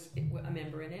that, was a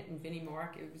member in it, and Vinnie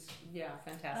Mark. It was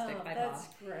fantastic. Oh, Hi, that's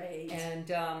Bob. great. And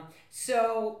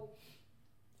so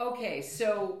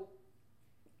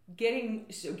getting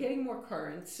more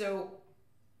current. So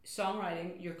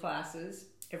songwriting, your classes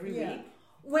every week.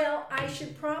 Well, I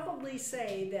should probably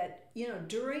say that,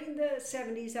 during the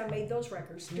 70s, I made those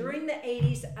records. During the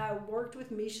 80s, I worked with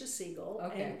Misha Siegel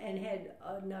and had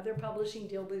another publishing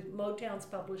deal with Motown's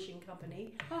publishing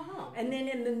company. And then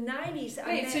in the 90s,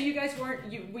 so you guys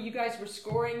weren't, you guys were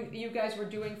scoring, you guys were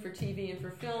doing for TV and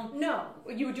for film? No.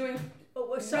 You were doing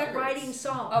writing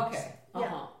songs. Okay.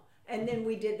 Yeah. And then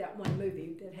we did that one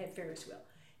movie that had Ferris wheel.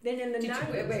 Then in the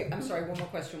 90s... Wait, I'm sorry, one more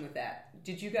question with that.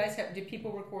 Did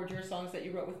people record your songs that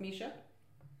you wrote with Misha?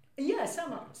 Yeah,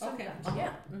 some of them. Sometimes,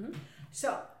 yeah. Mm-hmm.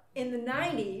 So, in the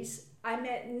 90s, I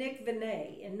met Nick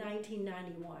Venet in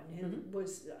 1991, who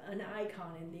was an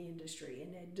icon in the industry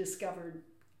and had discovered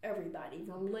everybody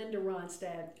from Linda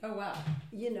Ronstadt. Oh, wow.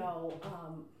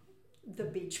 The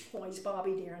Beach Boys,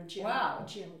 Bobby Darin, Jim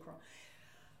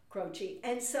Croce.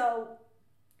 And so,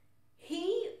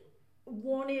 he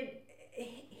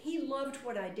loved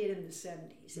what I did in the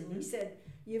 70s, and he said,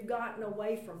 you've gotten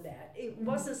away from that. It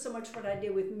wasn't so much what I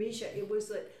did with Misha, it was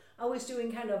that I was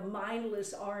doing kind of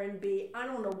mindless R&B. I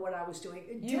don't know what I was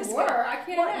doing. I can't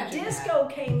imagine disco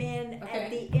came in at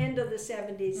the end of the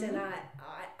 70s, and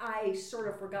I sort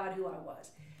of forgot who I was.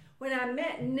 When I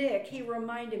met Nick, he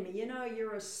reminded me,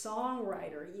 you're a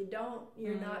songwriter.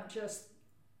 You're not just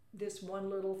this one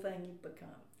little thing you've become.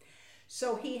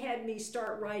 So he had me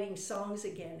start writing songs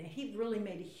again, and he really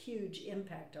made a huge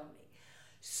impact on me.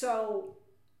 So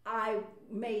I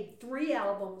made 3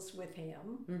 albums with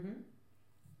him.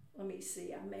 Let me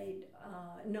see, I made,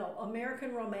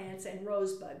 American Romance and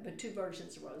Rosebud, but 2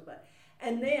 versions of Rosebud.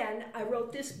 And then I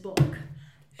wrote this book.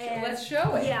 And, let's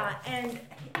show it. Yeah, and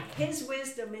his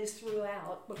wisdom is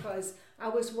throughout because I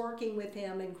was working with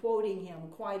him and quoting him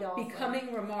quite often.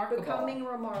 Becoming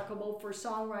Remarkable for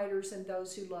songwriters and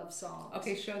those who love songs.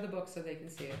 Okay, show the book so they can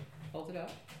see it. Hold it up.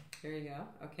 Here you go.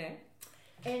 Okay.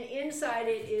 And inside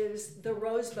it is the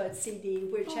Rosebud CD,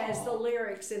 which has the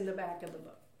lyrics in the back of the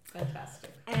book.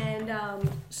 Fantastic. And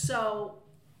so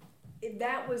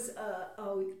that was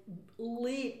a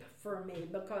leap for me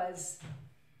because...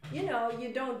 you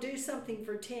don't do something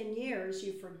for 10 years,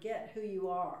 you forget who you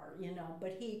are,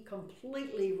 but he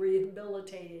completely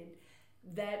rehabilitated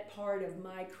that part of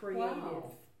my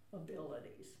creative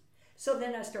abilities. So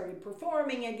then I started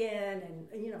performing again and,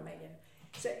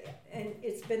 and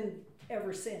it's been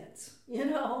ever since,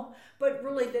 but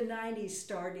really the 90s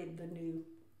started the new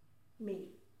me,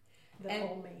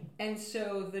 old me. And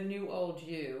so the new old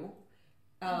you,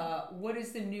 what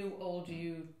is the new old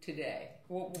you today?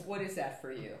 What is that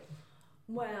for you?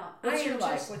 Well, what's your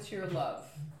life? What's your love?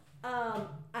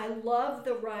 I love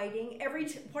the writing.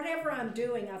 Whatever I'm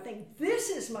doing, I think this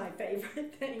is my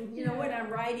favorite thing. When I'm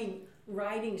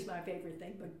writing's my favorite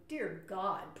thing. But dear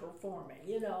God, performing.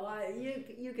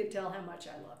 You could tell how much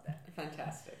I love that.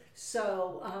 Fantastic.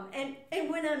 So, and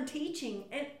when I'm teaching,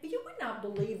 and you would not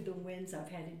believe the wins I've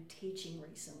had in teaching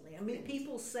recently. I mean,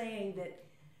 people saying that,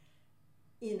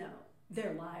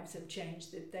 their lives have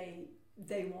changed, that they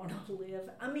want to live.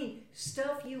 I mean,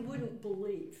 stuff you wouldn't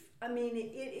believe. I mean,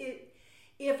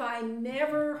 if I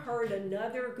never heard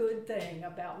another good thing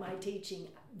about my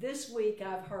teaching, this week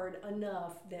I've heard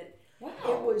enough that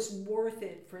it was worth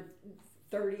it for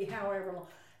 30, however long,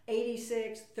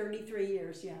 86, 33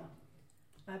 years,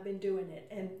 I've been doing it.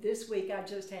 And this week I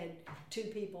just had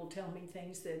 2 people tell me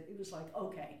things that it was like,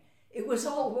 okay, it was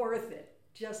all worth it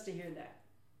just to hear that.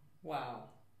 Wow.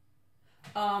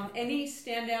 Any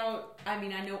standout? I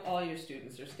mean, I know all your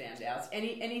students are standouts.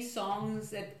 Any songs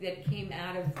that came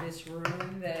out of this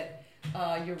room that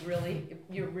you're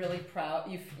really proud?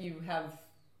 You have.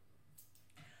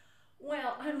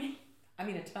 Well, I mean,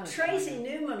 a ton. Tracy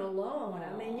Newman alone.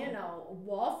 Aww. I mean,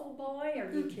 Waffle Boy.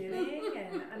 Are you kidding?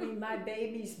 And I mean, my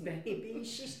baby's baby.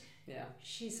 She's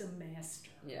a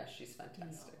master. Yeah, she's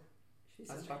fantastic.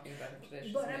 I was talking about her today.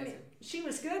 She's but amazing. I mean, she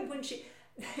was good when she.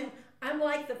 I'm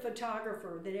like the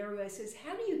photographer that everybody says,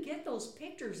 how do you get those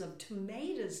pictures of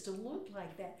tomatoes to look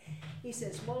like that? He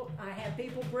says, well, I have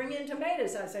people bring in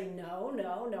tomatoes. I say, no,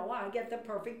 I get the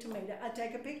perfect tomato. I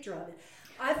take a picture of it.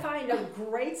 I find a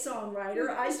great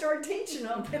songwriter. I start teaching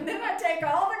them, and then I take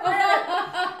all the credit.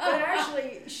 But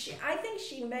actually, I think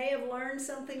she may have learned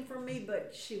something from me,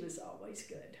 but she was always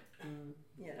good.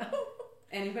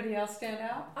 Anybody else stand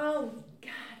out? Oh,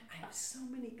 God. I have so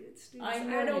many good students. I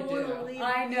know I don't you want do. to leave.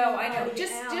 I know.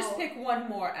 Just pick one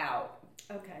more out.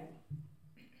 Okay.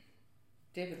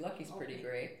 David Lucky's pretty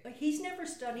great. He's never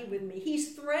studied with me.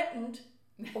 He's threatened.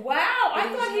 Wow,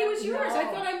 I thought he was yours. I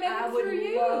thought I met him through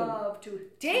you. I would love to.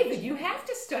 David, you have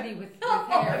to study with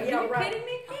Harry. Are you kidding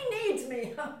me? He needs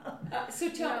me. So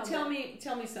tell me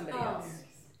somebody else.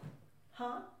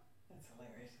 Huh? That's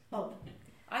hilarious. Oh.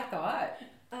 I thought.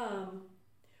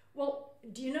 Well,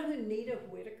 do you know who Nita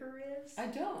Whitaker is? I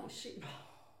don't.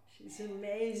 She's an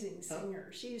amazing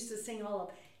singer. She used to sing all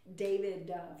of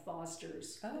David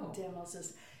Foster's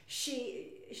demos.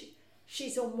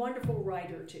 She's a wonderful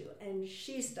writer too, and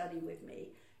she studied with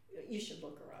me. You should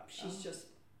look her up. She's just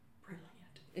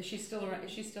brilliant. Is she still around?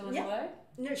 Is she still in LA?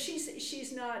 No,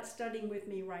 she's not studying with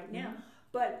me right now.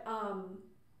 But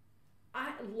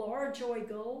Laura Joy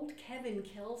Gold, Kevin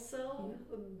Kelso,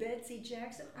 Betsy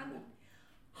Jackson. I mean,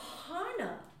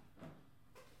 Hannah.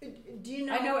 Do you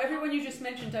know? I know everyone you just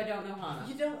mentioned. I don't know Hannah.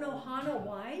 You don't know Hannah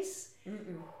Weiss?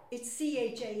 It's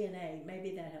Chana.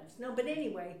 Maybe that helps. No, but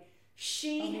anyway,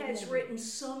 she has written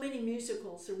so many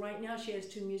musicals. So right now she has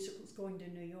 2 musicals going to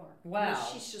New York. Wow. And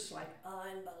she's just like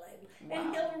unbelievable. Wow.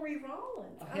 And Hillary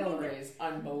Rollins. Hillary is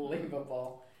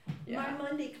unbelievable. Yeah. My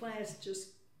Monday class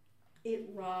it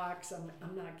rocks. I'm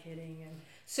not kidding. And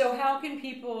so how can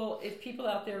people, if people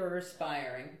out there are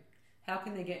aspiring, how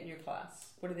can they get in your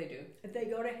class? What do they do? They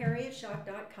go to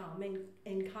harrietschock.com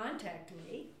and contact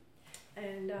me.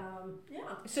 And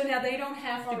So now they don't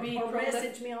have to be or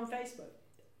message me on Facebook.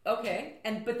 Okay,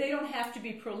 but they don't have to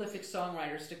be prolific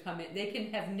songwriters to come in. They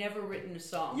can have never written a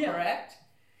song, correct?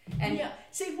 And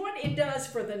see what it does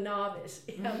for the novice,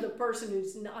 the person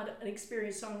who's not an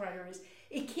experienced songwriter, is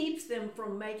it keeps them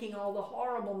from making all the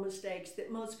horrible mistakes that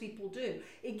most people do.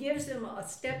 It gives them a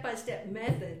step-by-step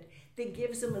method that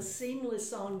gives them a seamless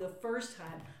song the first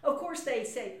time. Of course, they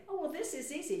say, oh, well, this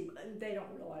is easy. They don't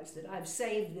realize that I've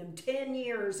saved them 10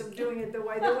 years of doing it the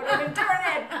way they would have been doing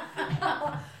it.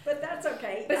 But that's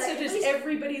okay. But so does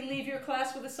everybody leave your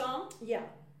class with a song? Yeah.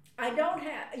 I don't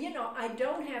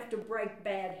have to break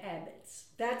bad habits.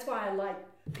 That's why I like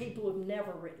people who've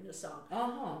never written a song.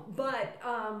 But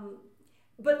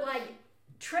like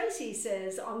Tracy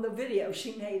says on the video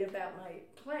she made about my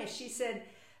class, she said,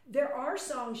 there are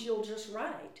songs you'll just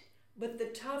write, but the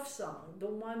tough song, the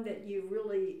one that you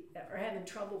really are having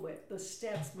trouble with, the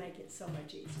steps make it so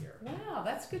much easier. Wow,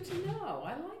 that's good to know.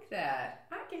 I like that.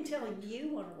 I can tell you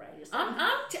want to write a song.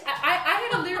 I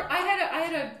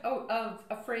had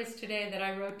a phrase today that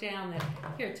I wrote down. That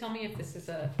here, tell me if this is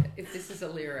a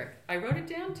lyric. I wrote it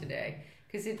down today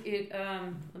because it.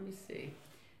 Let me see.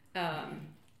 I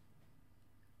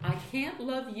can't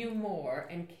love you more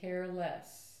and care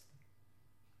less.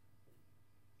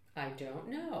 I don't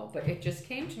know, but it just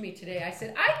came to me today. I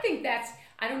said, I think that's,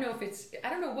 I don't know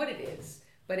what it is,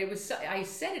 but it was, I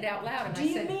said it out loud. And Do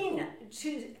you mean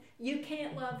you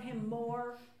can't love him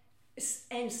more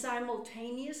and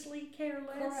simultaneously care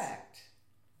less? Correct.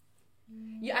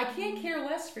 Yeah, I can't care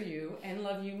less for you and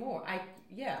love you more.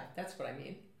 That's what I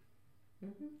mean.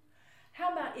 Mm-hmm.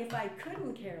 How about if I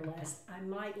couldn't care less, I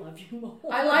might love you more?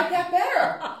 I like that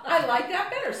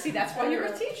better. See, that's why you're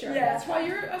a teacher. Yeah. That's why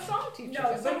you're a song teacher.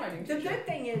 No, the good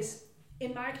thing is,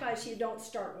 in my class, you don't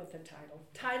start with the title.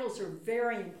 Titles are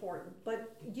very important,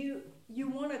 but you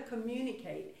want to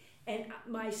communicate. And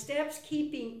my steps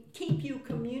keep you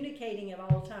communicating at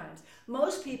all times.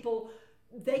 Most people,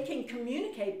 they can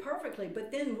communicate perfectly,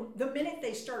 but then the minute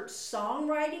they start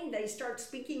songwriting, they start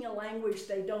speaking a language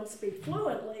they don't speak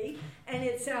fluently, and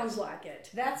it sounds like it.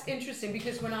 That's interesting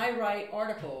because when I write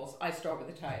articles, I start with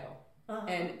the title.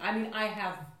 And I mean, I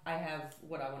have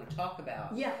what I want to talk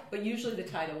about. Yeah. But usually the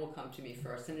title will come to me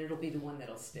first, and it'll be the one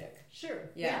that'll stick. Sure.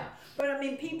 Yeah. But I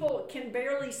mean, people can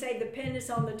barely say the pen is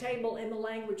on the table in the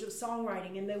language of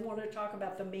songwriting, and they want to talk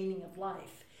about the meaning of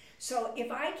life. So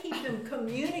if I keep them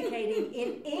communicating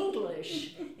in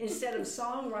English instead of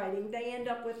songwriting, they end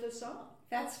up with a song.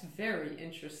 That's very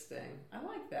interesting. I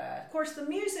like that. Of course, the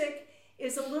music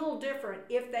is a little different.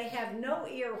 If they have no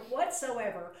ear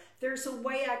whatsoever, there's a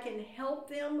way I can help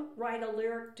them write a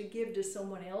lyric to give to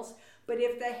someone else. But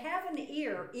if they have an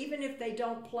ear, even if they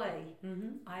don't play,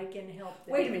 I can help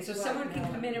them. Wait a minute, so someone can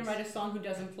come in and write a song who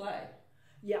doesn't play?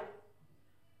 Yeah.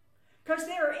 Because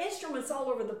there are instruments all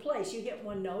over the place. You hit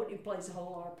one note, it plays a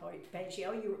whole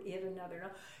arpeggio. You hit another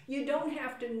note. You don't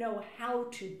have to know how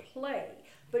to play,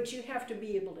 but you have to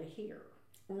be able to hear.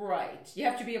 Right. You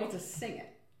have to be able to sing it.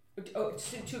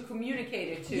 To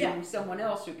communicate it to someone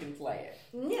else who can play it.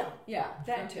 Yeah. Yeah.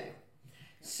 That too.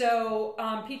 So,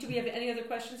 Pete, do we have any other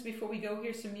questions before we go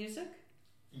hear some music?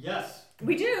 Yes.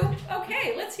 We do?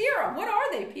 Okay, let's hear them. What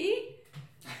are they, Pete?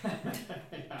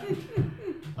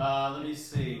 Let me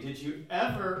see. Did you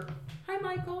ever... Hi,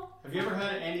 Michael. Have you ever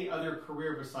had any other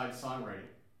career besides songwriting?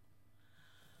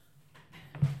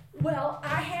 Well,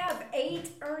 I have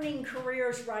 8 earning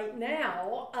careers right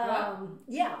now.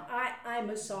 Yeah,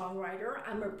 I'm a songwriter,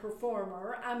 I'm a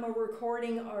performer, I'm a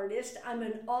recording artist, I'm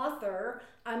an author,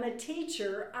 I'm a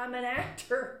teacher, I'm an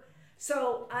actor.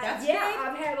 So, I've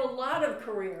had a lot of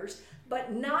careers,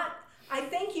 but not, I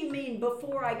think you mean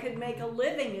before I could make a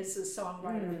living as a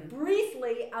songwriter.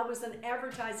 Briefly, I was an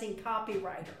advertising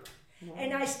copywriter.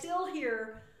 And I still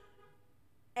hear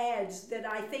ads that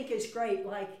I think is great,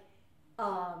 like,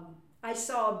 I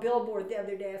saw a billboard the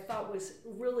other day I thought was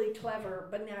really clever,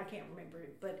 but now I can't remember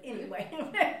it. But anyway,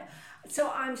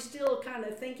 so I'm still kind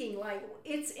of thinking, like,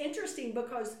 it's interesting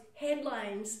because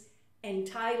headlines and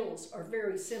titles are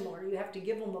very similar. You have to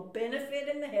give them a benefit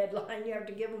in the headline. You have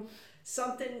to give them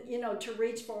something, to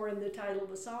reach for in the title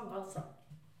of the song also.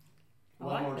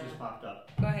 One more just popped up.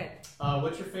 Go ahead.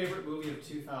 What's your favorite movie of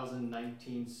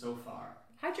 2019 so far?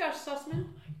 Hi, Josh Sussman.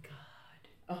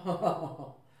 Oh, my God.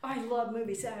 Oh. I love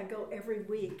movies. I go every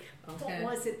week. Okay.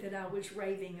 What was it that I was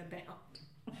raving about?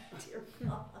 Dear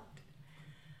God.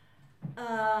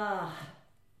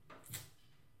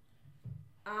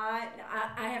 I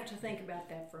have to think about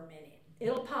that for a minute.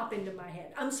 It'll pop into my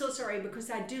head. I'm so sorry because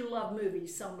I do love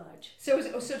movies so much. So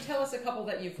tell us a couple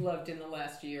that you've loved in the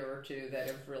last year or two that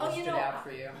have really stood out for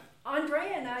you.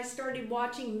 Andrea and I started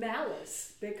watching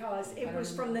Malice because it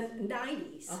was from the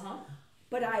 90s.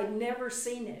 But I'd never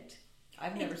seen it.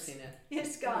 I've never seen it.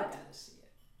 It's got,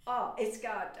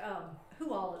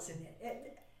 who all is in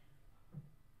it?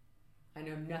 I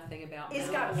know nothing about It's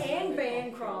got Anne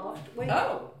Bancroft.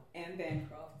 Anne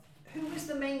Bancroft. Who was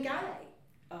the main guy?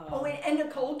 And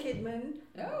Nicole Kidman.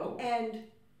 Oh. And,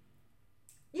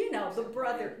 the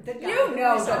brother, the guy. You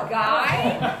know the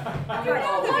guy.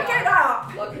 Look it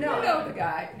up. You know the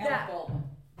guy. Alec Baldwin.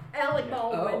 Alec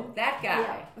Baldwin. Oh, that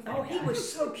guy. Yeah. He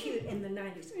was so cute in the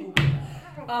 90s.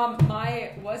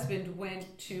 My husband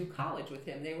went to college with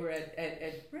him. They were at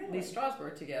Lee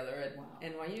Strasberg together at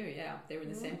NYU. Yeah, they were in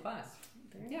the same class.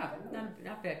 Yeah,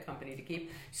 not bad company to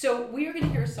keep. So we are going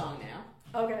to hear a song now.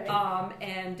 Okay.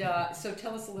 So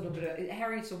tell us a little bit.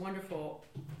 Harriet's a wonderful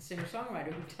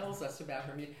singer-songwriter who tells us about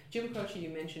her music. Jim Croce, you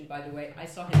mentioned, by the way, I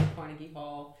saw him at Carnegie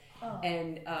Hall,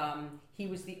 and he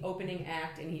was the opening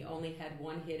act, and he only had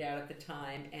one hit out at the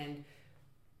time, and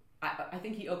I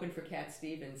think he opened for Cat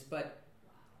Stevens, but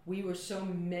we were so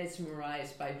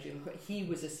mesmerized by Jim. He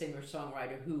was a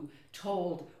singer-songwriter who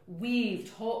he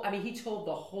told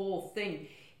the whole thing.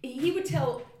 He would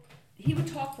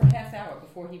talk for a half hour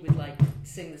before he would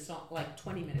sing the song,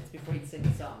 20 minutes before he'd sing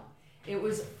the song.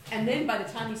 And then by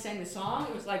the time he sang the song,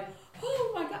 it was like,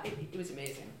 oh my God, it was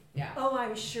amazing. Yeah. Oh,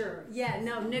 I'm sure. Yeah,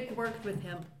 no, Nick worked with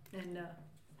him. And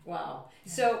wow.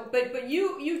 So, but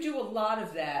you do a lot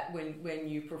of that when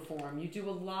you perform. You do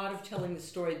a lot of telling the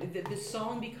story. The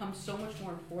song becomes so much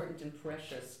more important and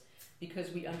precious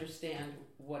because we understand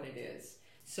what it is.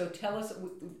 So tell us.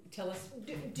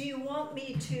 Do you want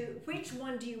me to? Which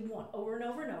one do you want? Over and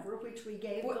over and over, which we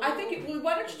gave. Well, I think.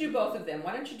 Why don't you do both of them?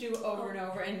 Why don't you do over and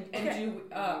over and do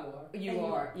you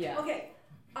are? Yeah. Okay.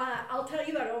 I'll tell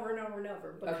you about over and over and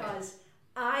over because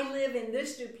I live in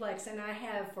this duplex and I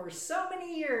have for so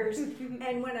many years.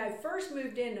 And when I first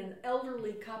moved in, an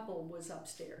elderly couple was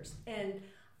upstairs, and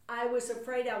I was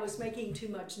afraid I was making too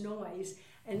much noise,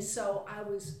 and so I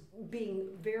was being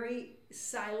very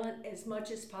silent as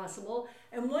much as possible.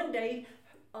 And one day,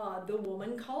 the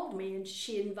woman called me and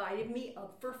she invited me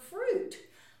up for fruit.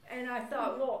 And I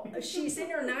thought, well, she's in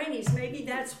her 90s. Maybe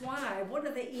that's why. What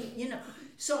do they eat? You know.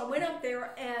 So I went up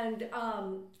there, and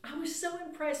I was so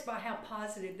impressed by how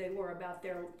positive they were about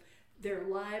their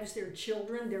lives, their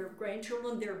children, their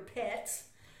grandchildren, their pets.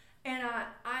 And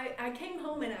I came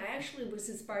home, and I actually was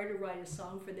inspired to write a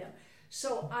song for them.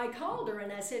 So I called her,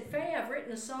 and I said, Faye, I've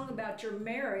written a song about your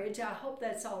marriage. I hope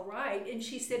that's all right. And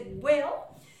she said,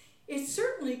 well, it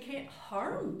certainly can't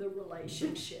harm the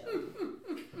relationship.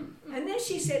 And then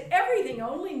she said, everything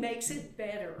only makes it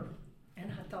better. And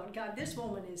I thought, God, this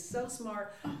woman is so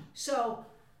smart. So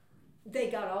they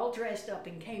got all dressed up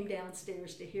and came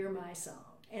downstairs to hear my song.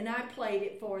 And I played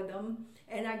it for them,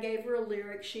 and I gave her a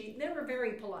lyric sheet. They were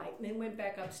very polite, and then went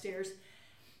back upstairs.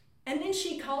 And then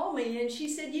she called me, and she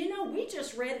said, you know, we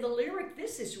just read the lyric.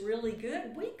 This is really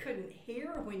good. We couldn't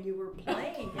hear when you were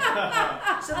playing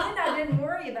it. So then I didn't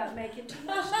worry about making too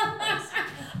much noise.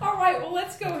 All right, well,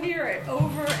 let's go hear it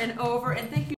over and over. And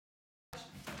thank you so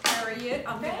much, Harriet.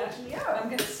 I'm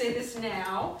going to say this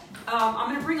now. I'm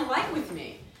going to bring a light with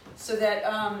me so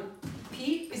that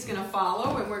Pete is going to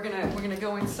follow, and we're going to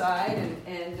go inside,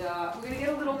 and we're going to get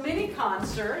a little mini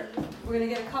concert. We're going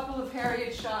to get a couple of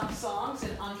Harriet Schock songs,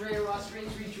 and Andrea Ross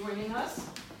Green's rejoining us.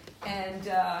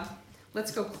 And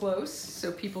let's go close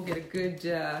so people get a good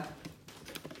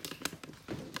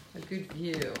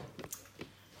view.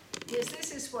 Yes,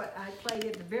 this is what I played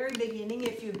at the very beginning,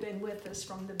 if you've been with us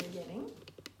from the beginning.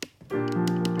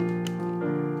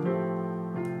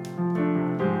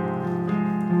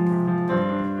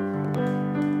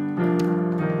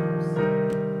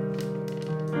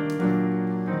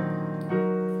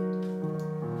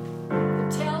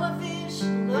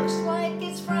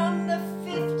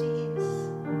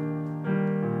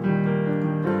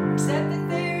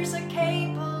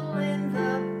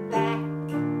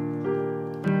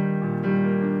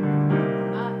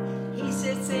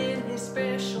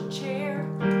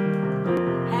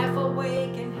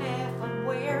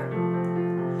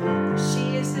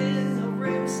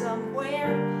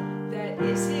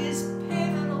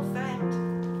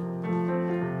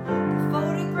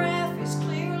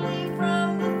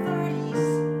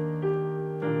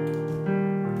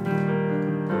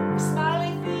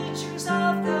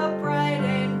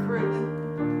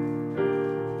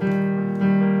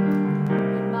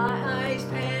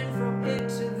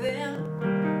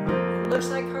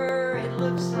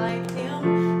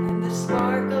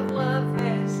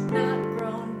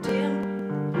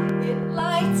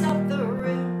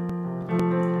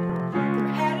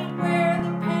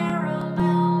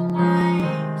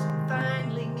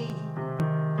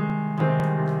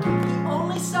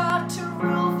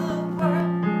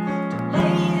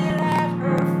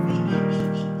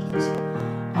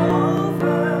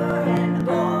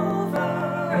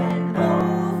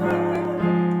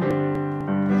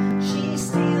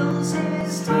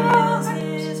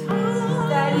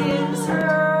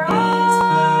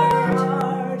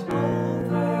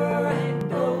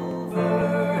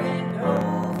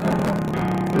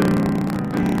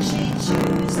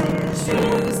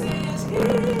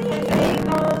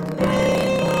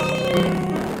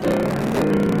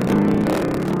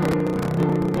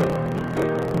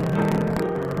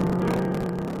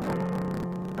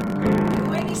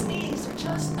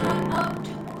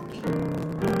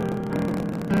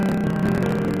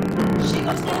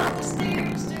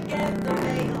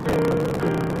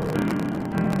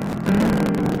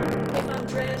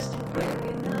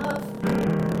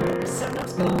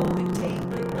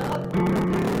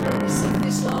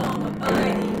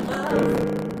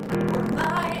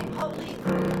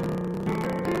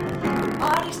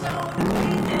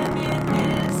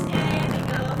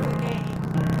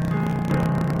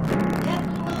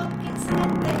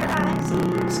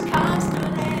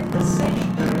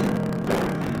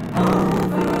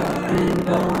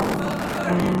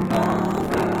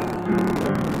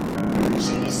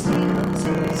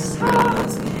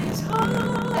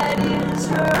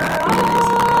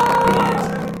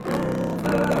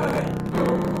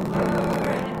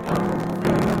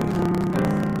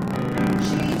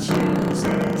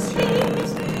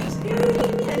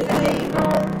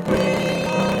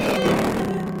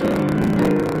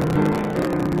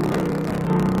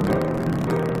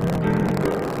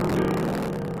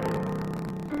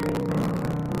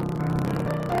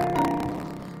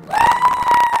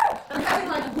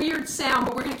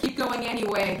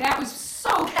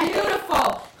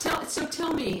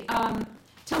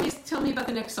 Tell me about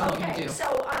the next song you do.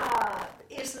 So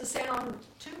is the sound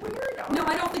too weird? No,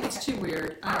 I don't think it's too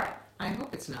weird. All right. I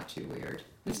hope it's not too weird.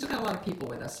 We've still got a lot of people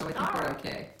with us, so I think we're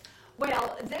okay.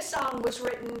 Well, this song was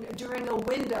written during a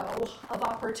window of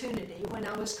opportunity when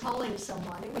I was calling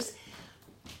someone.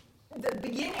 the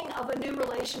beginning of a new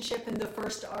relationship and the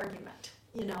first argument,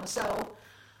 so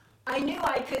I knew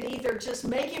I could either just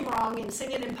make him wrong and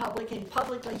sing it in public and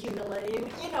publicly humiliate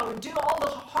him, do all the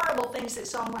horrible things that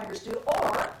songwriters do,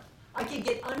 or I could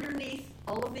get underneath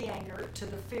all of the anger to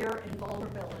the fear and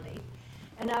vulnerability.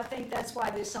 And I think that's why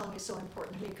this song is so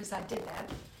important to me, because I did that.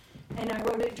 And I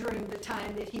wrote it during the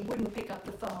time that he wouldn't pick up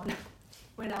the phone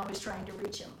when I was trying to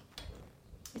reach him.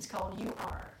 It's called You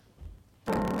Are.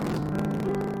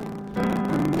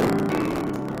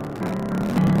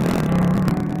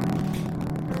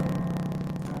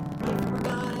 If we're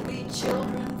gonna be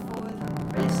children for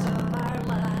the rest of our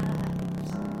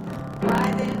lives,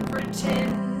 why then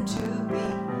pretend to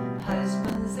be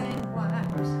husbands and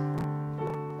wives?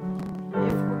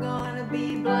 If we're gonna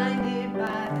be blinded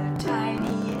by the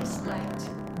tiniest light,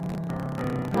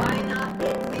 why not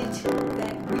admit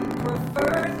that we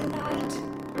prefer the night?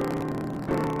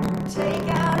 Take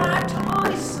out our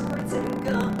toys, swords and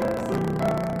guns,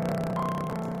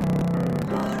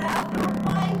 put out the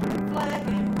white flag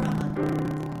and run.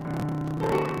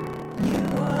 You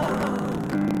are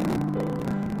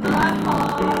my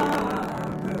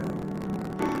harbor,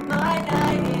 my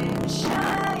knight in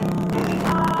shining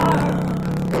armor,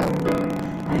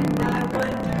 and I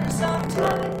wonder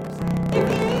sometimes if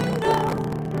you know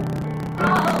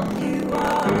all you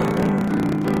are.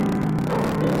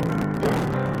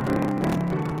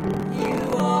 You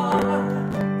are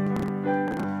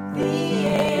the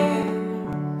air,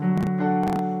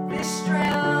 this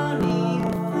drowning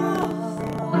fool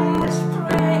last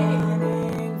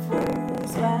praying for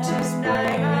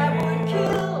tonight I would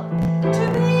kill to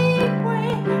be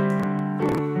where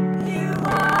you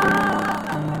are.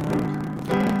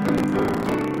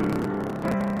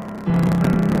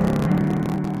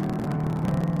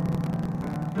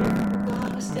 We're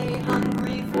gonna stay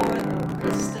hungry for the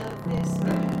rest of this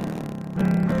meal.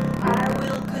 I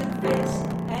will confess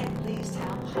at least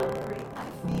how hungry I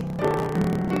feel.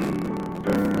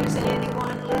 If there's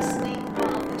anyone listening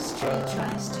while this tree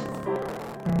tries to fall,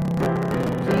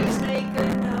 please make a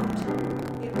note.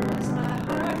 It was my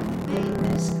heart that made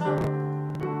this call.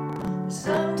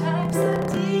 Sometimes the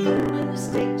demons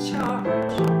take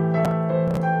charge,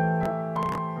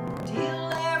 deal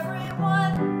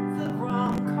everyone the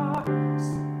wrong cards.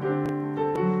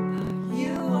 But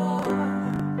you are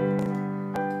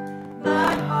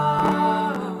my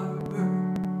harbor,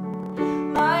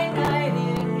 my knight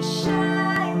in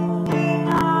shining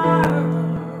armor,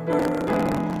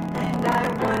 and I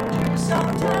wonder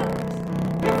sometimes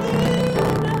if you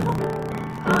know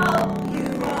all you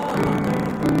are.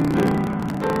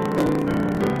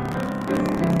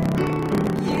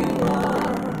 You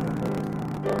are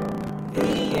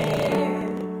the air,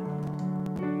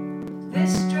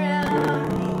 this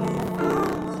drowning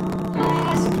fool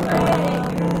last praying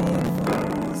for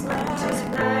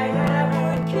tonight I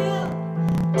would kill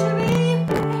to be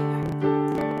where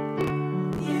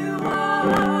you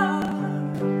are.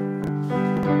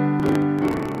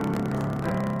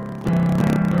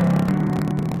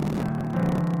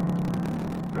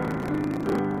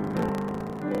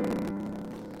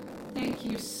 Thank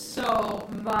you so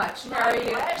much, My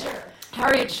Harriet. pleasure.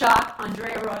 Harriet Schock,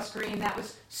 Andrea Ross Green. That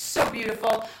was so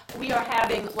beautiful. We are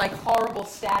having like horrible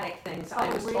static things.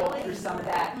 I was told really? through some of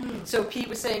that. So Pete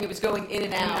was saying it was going in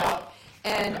and out.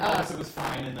 And Notice it was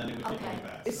fine, and then it would take me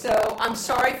back. so I'm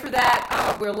sorry for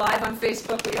that. We're live on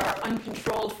Facebook. We are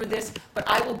uncontrolled for this, but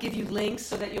I will give you links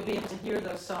so that you'll be able to hear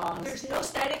those songs. There's no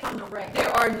static on the record.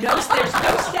 There's no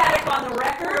static on the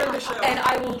record, Or in the show. and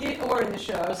I will give or in the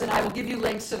shows, and I will give you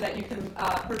links so that you can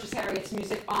purchase Harriet's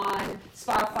music on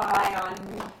Spotify.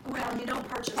 Well, you don't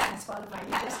purchase on Spotify.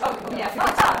 You just Oh yeah,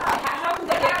 forget Spotify. How can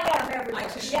they But get? I am everywhere.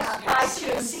 iTunes, Yeah, yeah.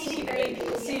 iTunes, CD Baby,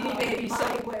 CD Baby, my so-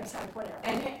 website, whatever.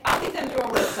 And I'll give them your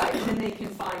website, and then they can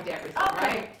find everything, Okay,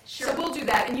 right? sure. So we'll do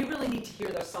that, and you really need to hear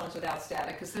those songs without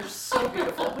static because they're so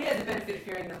beautiful. We had the benefit of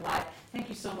hearing them live. Thank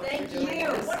you so much Thank for doing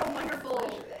you. this. What a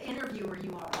wonderful interviewer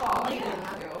you are. Oh, Thank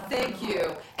thank you. you. Thank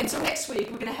you. And so next week,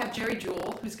 we're going to have Jerry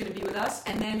Jewell, who's going to be with us,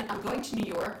 and then I'm going to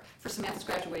New York for Samantha's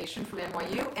graduation from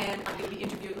NYU, and I'm going to be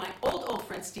interviewing my old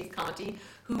friend Steve Conti,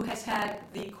 who has had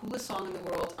the coolest song in the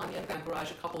world on the Underground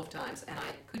Garage a couple of times, and I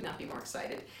could not be more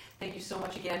excited. Thank you so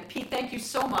much again. Pete, thank you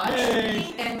so much.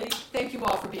 Yay. And thank you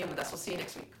all for being with us. We'll see you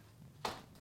next week.